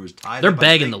lose. They was tied. They're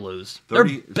begging to lose.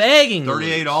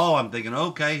 38 all. I'm thinking,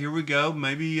 okay, here we go.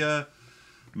 Maybe the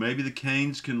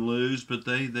Canes can lose, but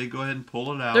they go ahead and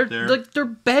pull it out there. They're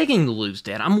begging to lose,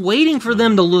 Dad. I'm waiting for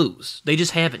them to lose. They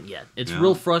just haven't yet. It's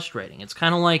real frustrating. It's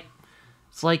kind of like,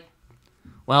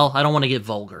 well, I don't want to get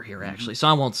vulgar here, actually, so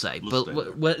I won't say.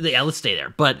 Let's stay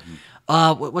there. But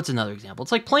what's another example?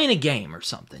 It's like playing a game or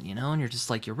something, and you're just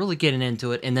like, you're really getting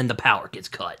into it, and then the power gets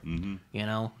cut,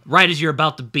 right as you're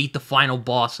about to beat the final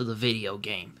boss of the video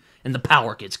game, and the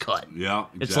power gets cut. Yeah,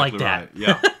 exactly. It's like that.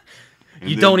 Yeah.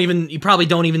 You probably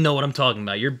don't even know what I'm talking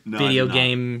about. Your video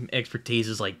game expertise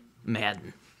is like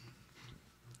Madden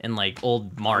and like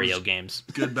old Mario games.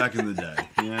 Good back in the day.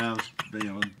 Yeah,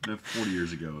 40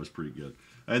 years ago it was pretty good.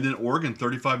 And then Oregon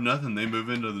 35-0. They move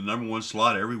into the number one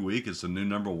slot every week. It's the new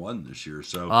number one this year.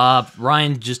 So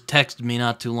Ryan just texted me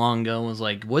not too long ago and was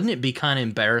like, "Wouldn't it be kind of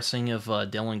embarrassing if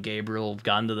Dylan Gabriel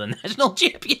gotten to the national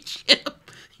championship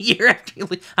year after year?"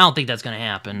 I don't think that's gonna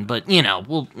happen, but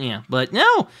But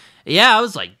no. Yeah, I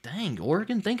was like, dang,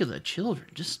 Oregon, think of the children.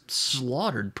 Just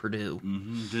slaughtered Purdue.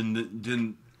 Mm-hmm.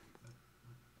 Didn't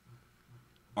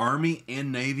Army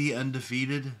and Navy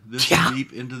undefeated this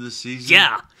deep into the season?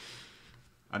 Yeah.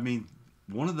 I mean,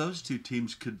 one of those two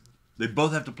teams they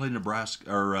both have to play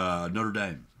Nebraska or Notre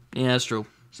Dame. Yeah, that's true.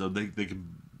 So they could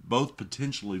both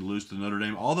potentially lose to Notre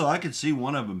Dame. Although I could see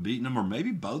one of them beating them, or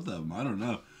maybe both of them. I don't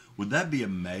know. Would that be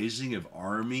amazing if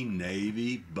Army,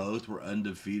 Navy, both were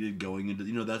undefeated going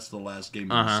into, that's the last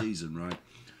game of the season, right?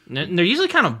 And they're usually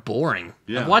kind of boring.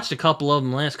 Yeah. I've watched a couple of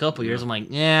them the last couple of years. I'm like,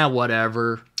 yeah,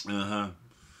 whatever. Uh-huh.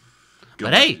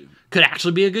 But hey, could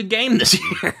actually be a good game this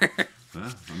year.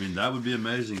 Well, I mean, that would be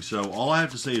amazing. So all I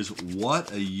have to say is,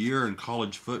 what a year in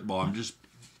college football.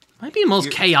 Might be the most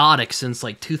chaotic since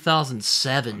like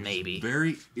 2007, maybe.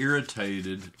 Very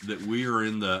irritated that we are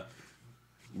in the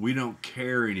we don't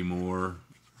care anymore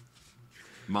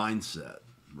mindset,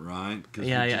 right?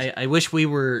 Yeah, I wish we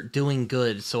were doing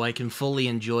good so I can fully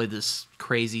enjoy this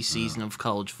crazy season of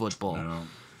college football.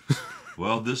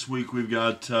 Well, this week we've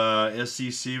got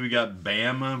SEC, we got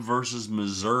Bama versus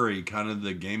Missouri, kind of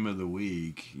the game of the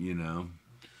week,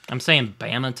 I'm saying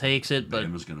Bama takes it, but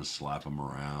Bama's going to slap them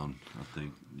around. I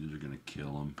think they're going to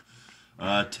kill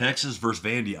them. Texas versus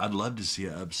Vandy, I'd love to see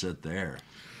an upset there.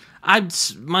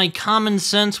 My common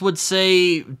sense would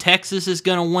say Texas is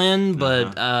going to win,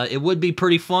 but it would be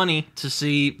pretty funny to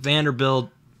see Vanderbilt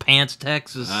pants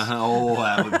Texas. Oh,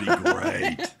 that would be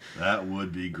great. That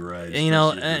would be great.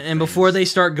 And before they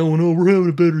start going, "Oh, we're having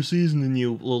a better season than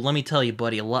you," well, let me tell you,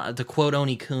 buddy. To quote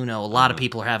Oni Kuno, a lot of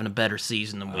people are having a better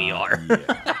season than we are.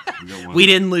 Yeah. We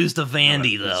didn't lose to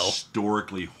Vandy though.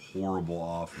 Historically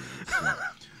horrible offense.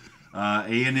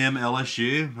 A&M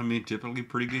LSU, I mean, typically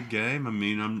pretty good game. I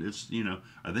mean,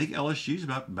 I think LSU's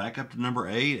about back up to number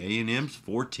 8. A&M's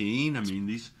 14. I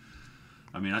mean,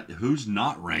 I mean, who's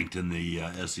not ranked in the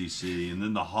SEC? And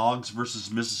then the Hogs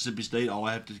versus Mississippi State. All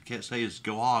I have to say is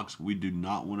go Hogs. We do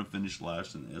not want to finish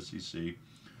last in the SEC.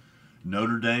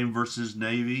 Notre Dame versus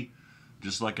Navy.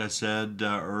 Just like I said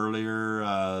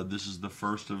earlier, this is the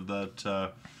first of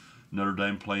that Notre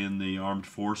Dame playing the armed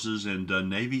forces. And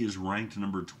Navy is ranked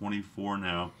number 24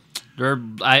 now.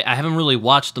 I haven't really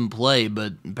watched them play,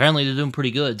 but apparently they're doing pretty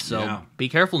good. So Be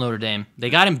careful, Notre Dame. They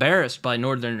got embarrassed by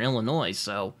Northern Illinois.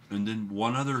 So, and then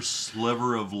one other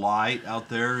sliver of light out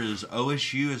there is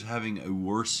OSU is having a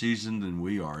worse season than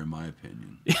we are, in my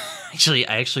opinion. I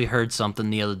actually heard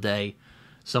something the other day.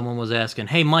 Someone was asking,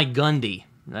 "Hey, Mike Gundy,"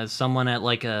 as someone at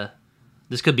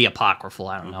this could be apocryphal,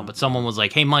 I don't know, but someone was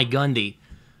like, "Hey, Mike Gundy,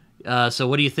 so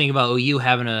what do you think about OU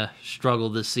having a struggle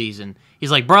this season?"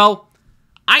 He's like, "Bro,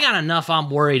 I got enough I'm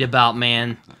worried about,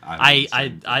 man."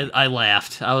 I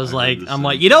laughed. I was like,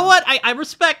 you know what? I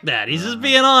respect that. He's just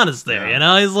being honest there, you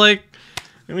know? He's like,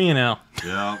 you know.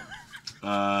 Yeah.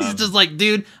 He's just like,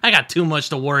 dude, I got too much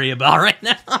to worry about right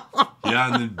now.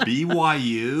 Yeah, and then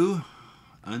BYU,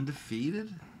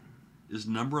 undefeated, is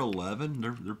number 11.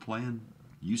 They're playing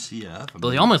UCF. But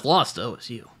they almost lost to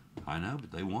OSU. I know,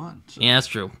 but they won. So. Yeah, that's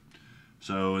true.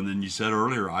 So, and then you said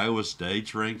earlier, Iowa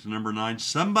State's ranked number 9.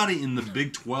 Somebody in the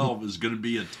Big 12 is going to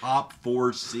be a top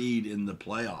 4 seed in the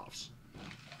playoffs.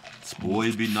 Boy,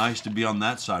 it'd be nice to be on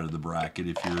that side of the bracket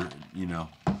if you're, you know.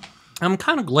 I'm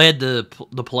kind of glad the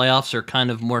playoffs are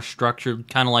kind of more structured,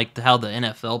 kind of like how the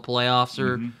NFL playoffs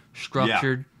are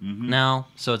structured now.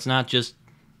 So it's not just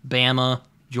Bama,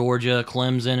 Georgia,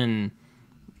 Clemson, and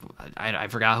I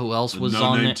forgot who else was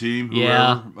on it. Team,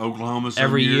 yeah, Oklahoma.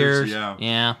 Every year,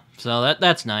 yeah. So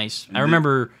that's nice. I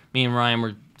remember me and Ryan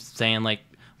were saying like,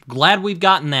 glad we've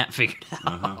gotten that figured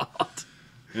out.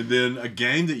 And then a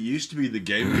game that used to be the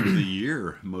game of the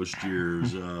year most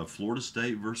years, Florida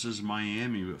State versus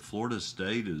Miami. But Florida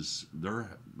State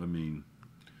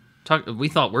we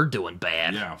thought we're doing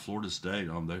bad. Yeah, Florida State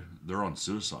they're on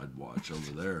suicide watch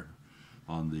over there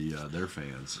on their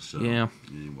fans. So yeah.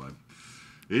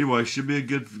 Anyway, should be a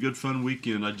good fun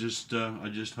weekend. I just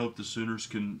hope the Sooners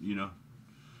can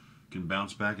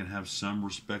bounce back and have some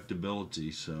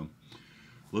respectability. So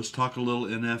let's talk a little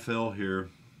NFL here.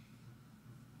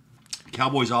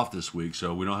 Cowboys off this week,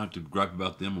 so we don't have to gripe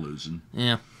about them losing.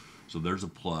 Yeah. So there's a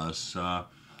plus.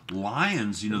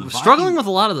 Lions, the struggling with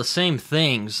a lot of the same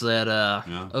things that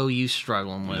OU's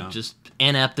struggling with. Just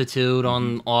ineptitude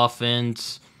on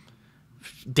offense.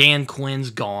 Dan Quinn's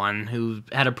gone, who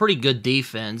had a pretty good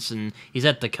defense, and he's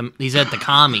at the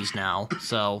commies now.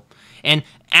 So, and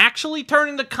actually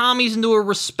turning the commies into a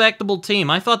respectable team.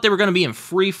 I thought they were going to be in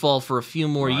free fall for a few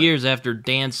more years after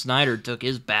Dan Snyder took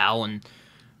his bow and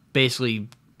basically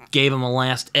gave him a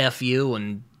last FU,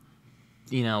 and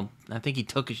I think he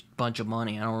took a bunch of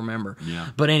money. I don't remember. Yeah.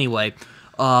 But anyway,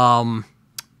 the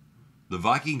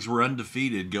Vikings were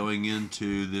undefeated going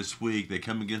into this week. They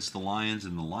come against the Lions,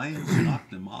 and the Lions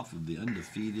knocked them off of the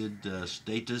undefeated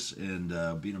status and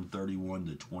beat them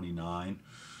 31-29.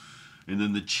 And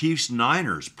then the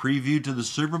Chiefs-Niners preview to the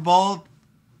Super Bowl.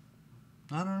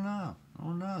 I don't know.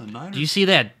 Niners. Do you see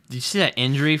that? Did you see that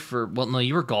injury for? Well, no,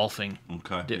 you were golfing.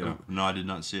 Okay. Yeah. No, I did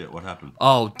not see it. What happened?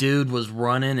 Oh, dude was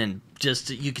running and just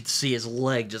you could see his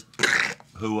leg just.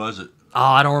 Who was it? Oh,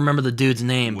 I don't remember the dude's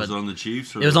name. Was but it on the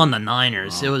Chiefs? Or it was on the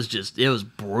Niners. Oh. It was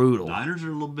brutal. Niners are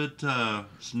a little bit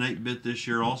snake bit this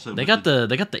year also. They got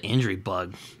the injury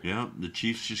bug. Yeah, the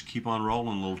Chiefs just keep on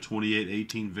rolling. A little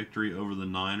 28-18 victory over the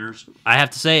Niners. I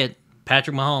have to say it.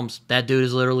 Patrick Mahomes, that dude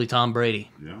is literally Tom Brady.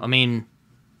 Yeah. I mean,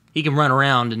 he can run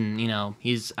around and,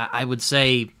 he's, I would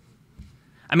say,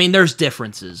 I mean, there's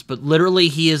differences, but literally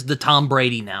he is the Tom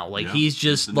Brady now. Like, he's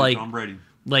just like, Tom Brady.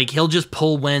 Like, he'll just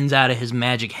pull wins out of his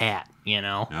magic hat,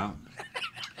 Yeah.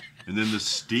 And then the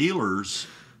Steelers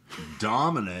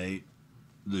dominate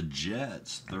the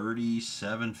Jets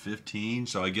 37-15.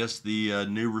 So I guess the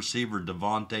new receiver,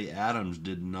 Devontae Adams,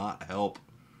 did not help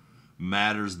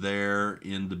matters there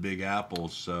in the Big Apple.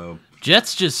 So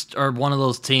Jets just are one of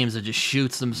those teams that just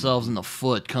shoots themselves in the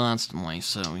foot constantly.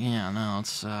 So yeah, no,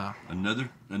 it's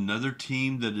another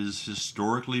team that has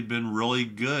historically been really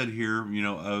good here.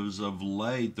 As of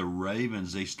late, the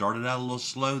Ravens, they started out a little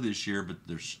slow this year, but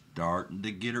they're starting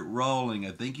to get it rolling.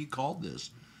 I think you called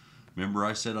this. Remember,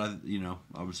 I said I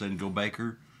was saying go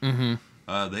Baker.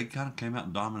 Mm-hmm. They kind of came out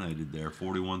and dominated there,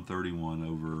 41-31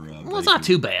 over. Well, it's not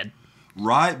too bad.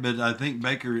 Right, but I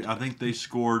think they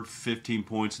scored 15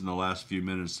 points in the last few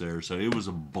minutes there, so it was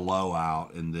a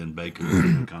blowout, and then Baker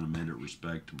kind of made it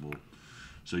respectable.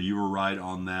 So you were right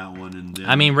on that one. And then,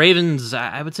 I mean, Ravens,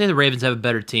 I would say the Ravens have a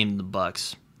better team than the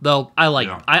Bucs. Though I like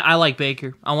Yeah. I like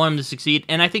Baker. I want him to succeed,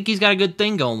 and I think he's got a good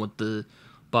thing going with the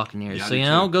Buccaneers. Yeah, I so do go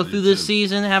too. I do through this too.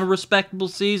 season, have a respectable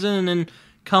season, and then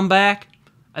come back.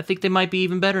 I think they might be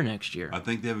even better next year. I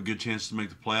think they have a good chance to make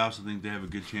the playoffs. I think they have a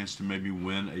good chance to maybe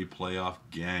win a playoff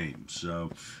game.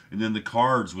 So, and then the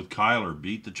Cards with Kyler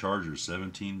beat the Chargers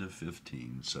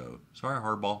 17-15. So, sorry,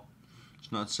 Harbaugh.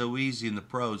 It's not so easy in the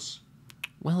pros.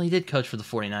 Well, he did coach for the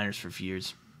 49ers for a few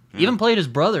years. Yeah. Even played his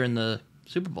brother in the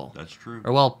Super Bowl. That's true.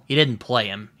 Or, well, he didn't play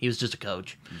him. He was just a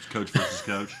coach. It's coach versus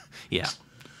coach. Yeah.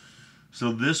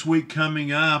 So this week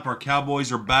coming up, our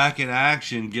Cowboys are back in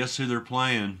action. Guess who they're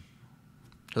playing?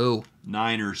 Who?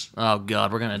 Niners. Oh,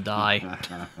 God, we're going to die.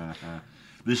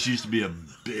 This used to be a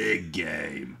big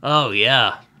game. Oh,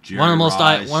 yeah. Jerry One of the most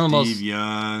Rice, one of the most Steve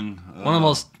Young. one of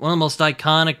the most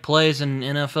iconic plays in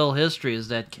NFL history is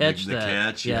that catch. The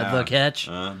catch, the yeah. catch.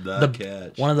 The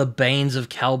catch. One of the banes of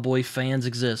Cowboy fans'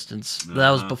 existence. That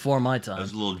was before my That time.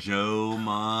 was a little Joe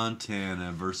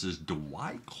Montana versus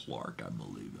Dwight Clark, I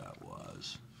believe that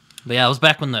was. But yeah, it was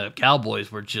back when the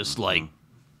Cowboys were just like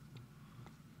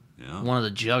Yeah. one of the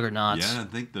juggernauts. Yeah, I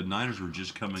think the Niners were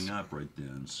just coming up right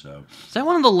then. So, Is that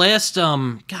one of the last?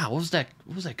 God, what was that?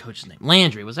 What was that coach's name?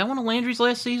 Landry. Was that one of Landry's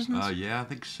last seasons? yeah, I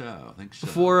think so.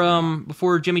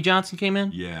 Before Jimmy Johnson came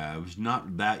in. Yeah, it was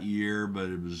not that year, but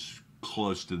it was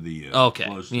close to the end. Okay,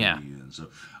 Close to yeah. the end. So,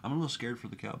 I'm a little scared for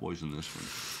the Cowboys in this one.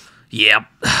 Yep.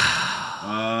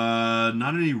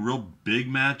 Not any real big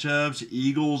matchups.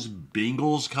 Eagles,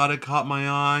 Bengals kind of caught my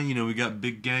eye. You know, we got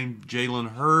big game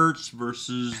Jalen Hurts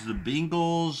versus the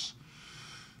Bengals.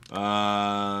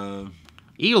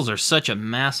 Eagles are such a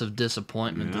massive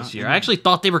disappointment Yeah, this year. and- I actually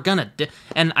thought they were gonna,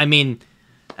 and I mean,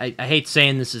 I hate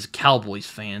saying this as Cowboys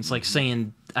fans, like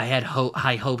saying I had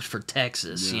high hopes for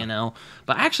Texas, Yeah.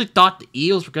 But I actually thought the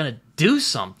Eagles were gonna do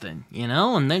something,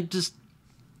 and they just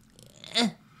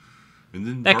And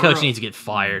then that coach needs to get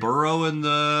fired. Burrow and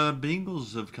the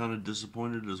Bengals have kind of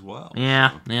disappointed as well. Yeah,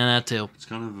 So that too. it's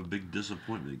kind of a big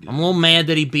disappointment. I'm a little mad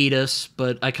that he beat us,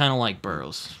 but I kind of like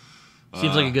Burrows.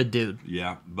 Seems like a good dude.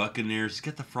 Yeah, Buccaneers. He's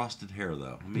got the frosted hair,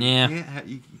 though. I mean, Yeah.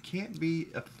 you can't be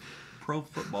a pro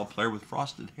football player with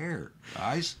frosted hair,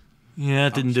 guys. Yeah,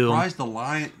 it didn't I'm do him.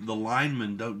 surprised the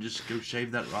linemen don't just go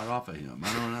shave that right off of him.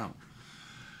 I don't know.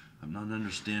 I'm not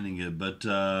understanding it. But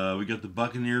we got the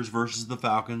Buccaneers versus the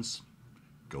Falcons.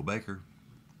 Go Baker.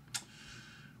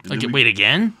 And then Wait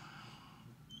again?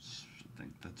 I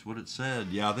think that's what it said.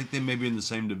 Yeah, I think they may be in the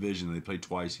same division. They play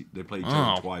twice. They play each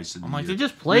other twice. In I'm the like, year. they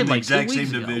just played in the like 2 exact weeks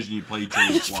same ago. division. You play each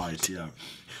other twice. Yeah.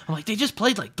 I'm like, they just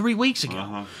played like 3 weeks ago.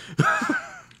 Uh-huh.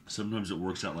 Sometimes it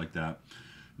works out like that.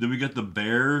 Then we got the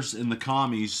Bears and the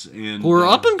Commies, and Who are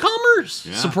up and comers,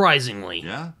 yeah. surprisingly.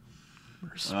 yeah,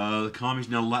 the Commies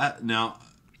now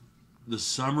the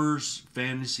summer's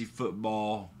fantasy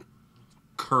football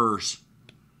curse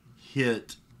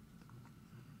hit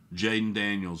Jaden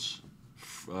Daniels,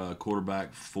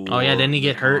 quarterback for. Oh, yeah, didn't he the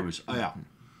get hurt? Commies. Oh yeah.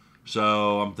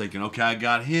 So I'm thinking, okay, I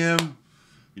got him.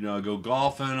 You know, I go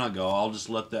golfing. I'll just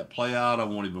let that play out. I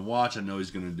won't even watch. I know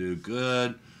he's going to do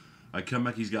good. I come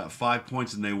back, he's got 5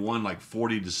 points, and they won like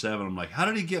 40-7. I'm like, how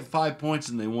did he get 5 points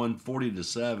and they won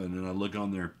 40-7? And I look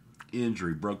on their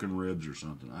injury, broken ribs or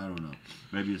something. I don't know.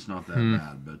 Maybe it's not that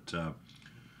bad, but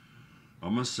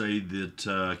I'm gonna say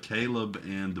that Caleb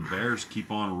and the Bears keep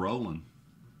on rolling,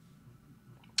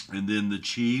 and then the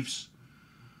Chiefs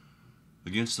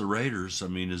against the Raiders. I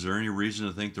mean, is there any reason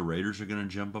to think the Raiders are going to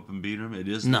jump up and beat them? It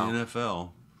is No. the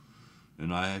NFL.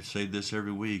 And I say this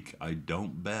every week, I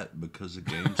don't bet because of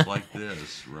games like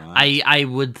this, right? I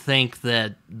would think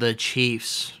that the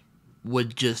Chiefs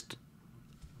would just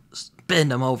bend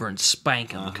them over and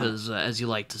spank them, because, as you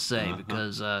like to say,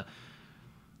 because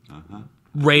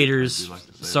Raiders, I do like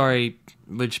to say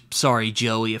sorry,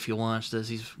 Joey, if you watch this,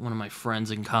 he's one of my friends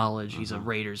in college. He's a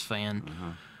Raiders fan.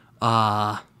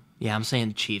 Yeah, I'm saying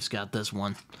the Chiefs got this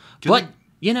one. But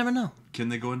you never know. Can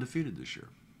they go undefeated this year?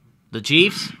 The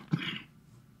Chiefs?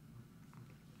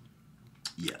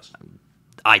 Yes.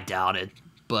 I doubt it,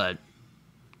 but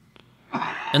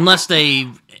unless they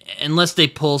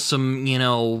pull some,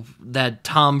 that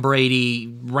Tom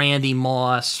Brady, Randy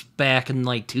Moss back in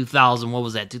like 2000, what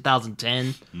was that,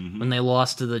 2010, when they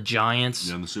lost to the Giants.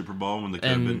 Yeah, in the Super Bowl when they could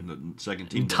have been the second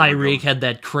team. Tyreek had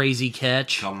that crazy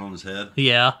catch. caught it on his head.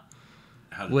 Yeah.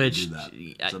 How did Which he do that?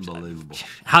 It's unbelievable.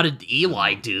 How did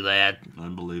Eli do that?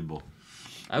 Unbelievable.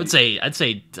 I'd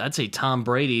say Tom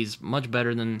Brady's much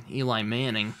better than Eli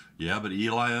Manning. Yeah, but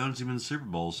Eli owns him in the Super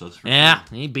Bowl, so that's for Yeah,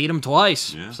 sure. he beat him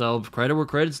twice. Yeah. So credit where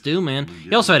credit's due, man. did.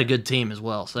 He also had a good team as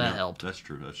well, so that Yeah, helped. That's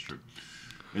true.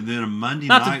 And then a Monday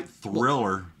Not to- night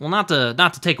thriller. Well, not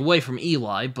to take away from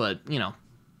Eli, but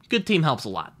good team helps a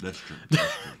lot. That's true. That's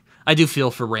true. I do feel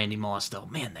for Randy Moss, though.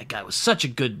 Man, that guy was such a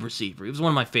good receiver. He was one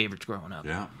of my favorites growing up.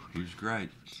 Yeah, he was great.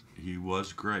 He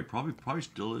was great. Probably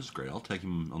still is great. I'll take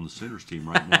him on the Sooners team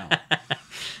right now.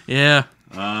 Yeah.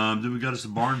 Then we got us a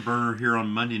barn burner here on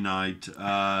Monday night.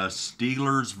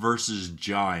 Steelers versus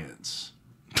Giants.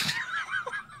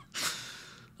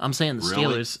 I'm saying the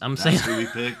Really? Steelers. That's who we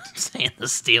picked. I'm saying the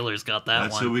Steelers got that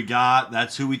That's one. who we got.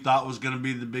 That's who we thought was going to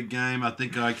be the big game. I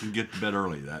think I can get to bed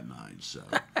early that night. So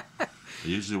I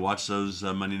usually watch those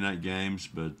Monday night games,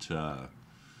 but I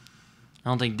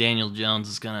don't think Daniel Jones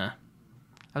is gonna.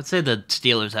 I would say the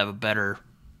Steelers have a better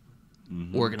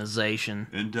organization.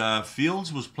 And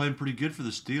Fields was playing pretty good for the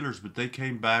Steelers, but they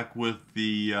came back with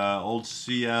the old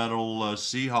Seattle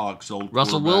Seahawks old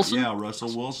Russell quarterback. Wilson? Yeah,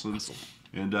 Russell Wilson.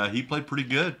 And he played pretty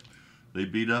good. They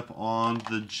beat up on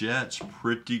the Jets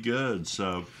pretty good.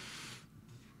 So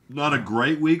not a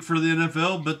great week for the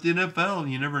NFL, but the NFL,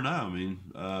 you never know. I mean,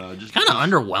 just Kind of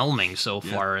underwhelming so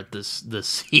far at this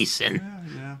season.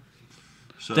 Yeah.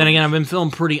 So, Then again, I've been feeling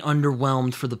pretty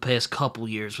underwhelmed for the past couple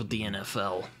years with the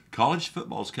NFL. college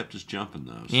football's kept us jumping,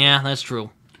 though. So Yeah, that's true.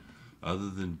 other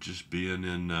than just being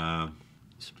in a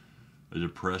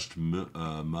depressed mode,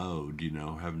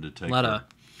 having to take A lot of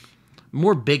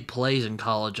more big plays in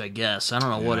college, I guess. I don't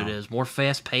know what it is. More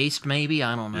fast-paced, maybe?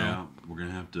 I don't know. Yeah, we're going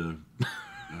to have to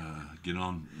get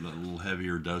on a little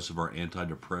heavier dose of our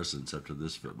antidepressants after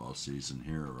this football season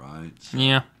here, right? So,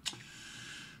 Yeah.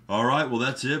 all right, well,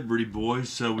 that's it, Pretty Boys.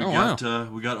 So we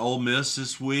got Ole Miss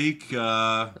this week.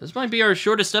 This might be our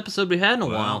shortest episode we've had in a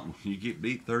while. You get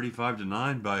beat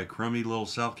 35-9 by a crummy little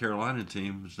South Carolina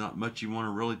team. There's not much you want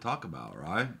to really talk about,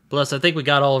 right? Plus, I think we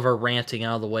got all of our ranting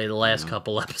out of the way the last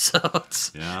couple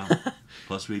episodes. Yeah.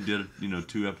 Plus, we did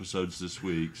 2 episodes this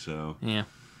week, so Yeah.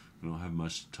 we don't have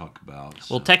much to talk about.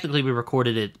 Well, so. technically, we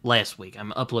recorded it last week.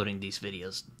 I'm uploading these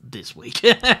videos this week.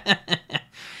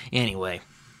 Anyway,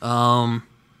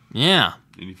 yeah.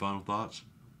 Any final thoughts?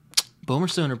 Boomer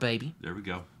Sooner, baby. There we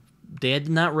go. Dad did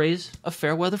not raise a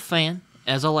fair weather fan,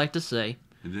 as I like to say.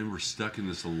 And then we're stuck in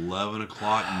this 11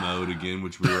 o'clock mode again,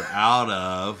 which we were out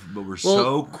of, but we're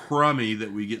so crummy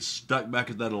that we get stuck back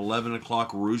at that 11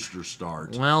 o'clock rooster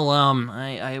start. Well,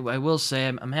 I will say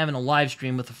I'm having a live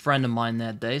stream with a friend of mine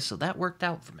that day, so that worked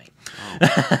out for me.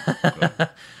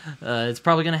 Oh, It's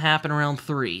probably going to happen around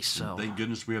 3, so... Thank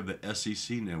goodness we have the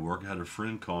SEC network. I had a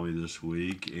friend call me this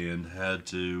week and had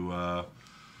to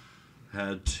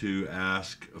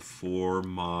ask for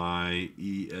my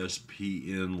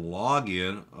ESPN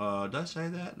login. Did I say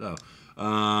that? No.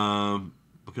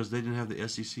 Because they didn't have the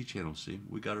SEC channel. See,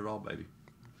 we got it all, baby.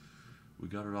 We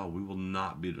got it all. We will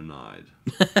not be denied.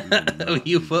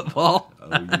 OU football? We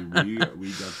got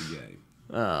the game.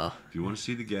 Oh. If you want to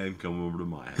see the game, come over to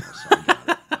my house.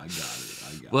 I got it.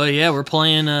 Well, yeah, we're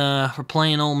playing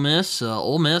Ole Miss.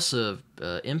 Ole Miss,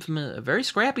 infamous, a very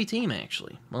scrappy team,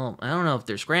 actually. Well, I don't know if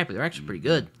they're scrappy. They're actually pretty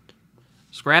good.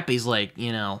 Scrappy's like,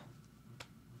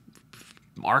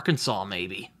 Arkansas,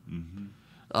 maybe. Mm-hmm.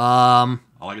 All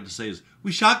I get to say is,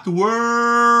 we shocked the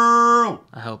world!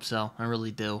 I hope so. I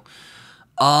really do.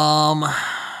 Go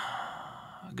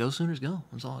Sooners, go.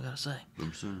 That's all I gotta say.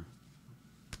 Go Sooner.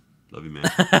 Love you, man.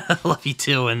 Love you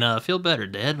too, and feel better,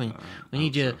 Dad. We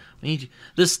need you. We need you.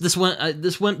 This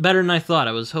went better than I thought.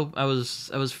 I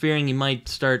was fearing you might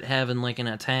start having like an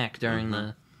attack during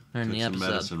the episode. Some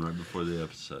medicine right before the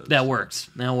episode. That works.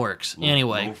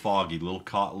 Anyway, little foggy,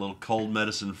 little cold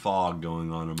medicine fog going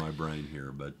on in my brain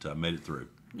here, but made it through.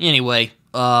 Anyway,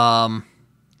 I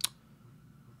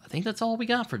think that's all we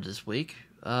got for this week.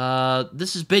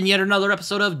 This has been yet another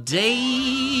episode of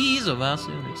Days of Our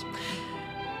Sooners.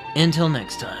 Until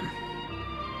next time.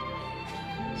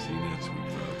 See you next week,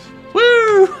 folks.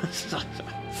 Woo!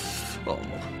 Oh.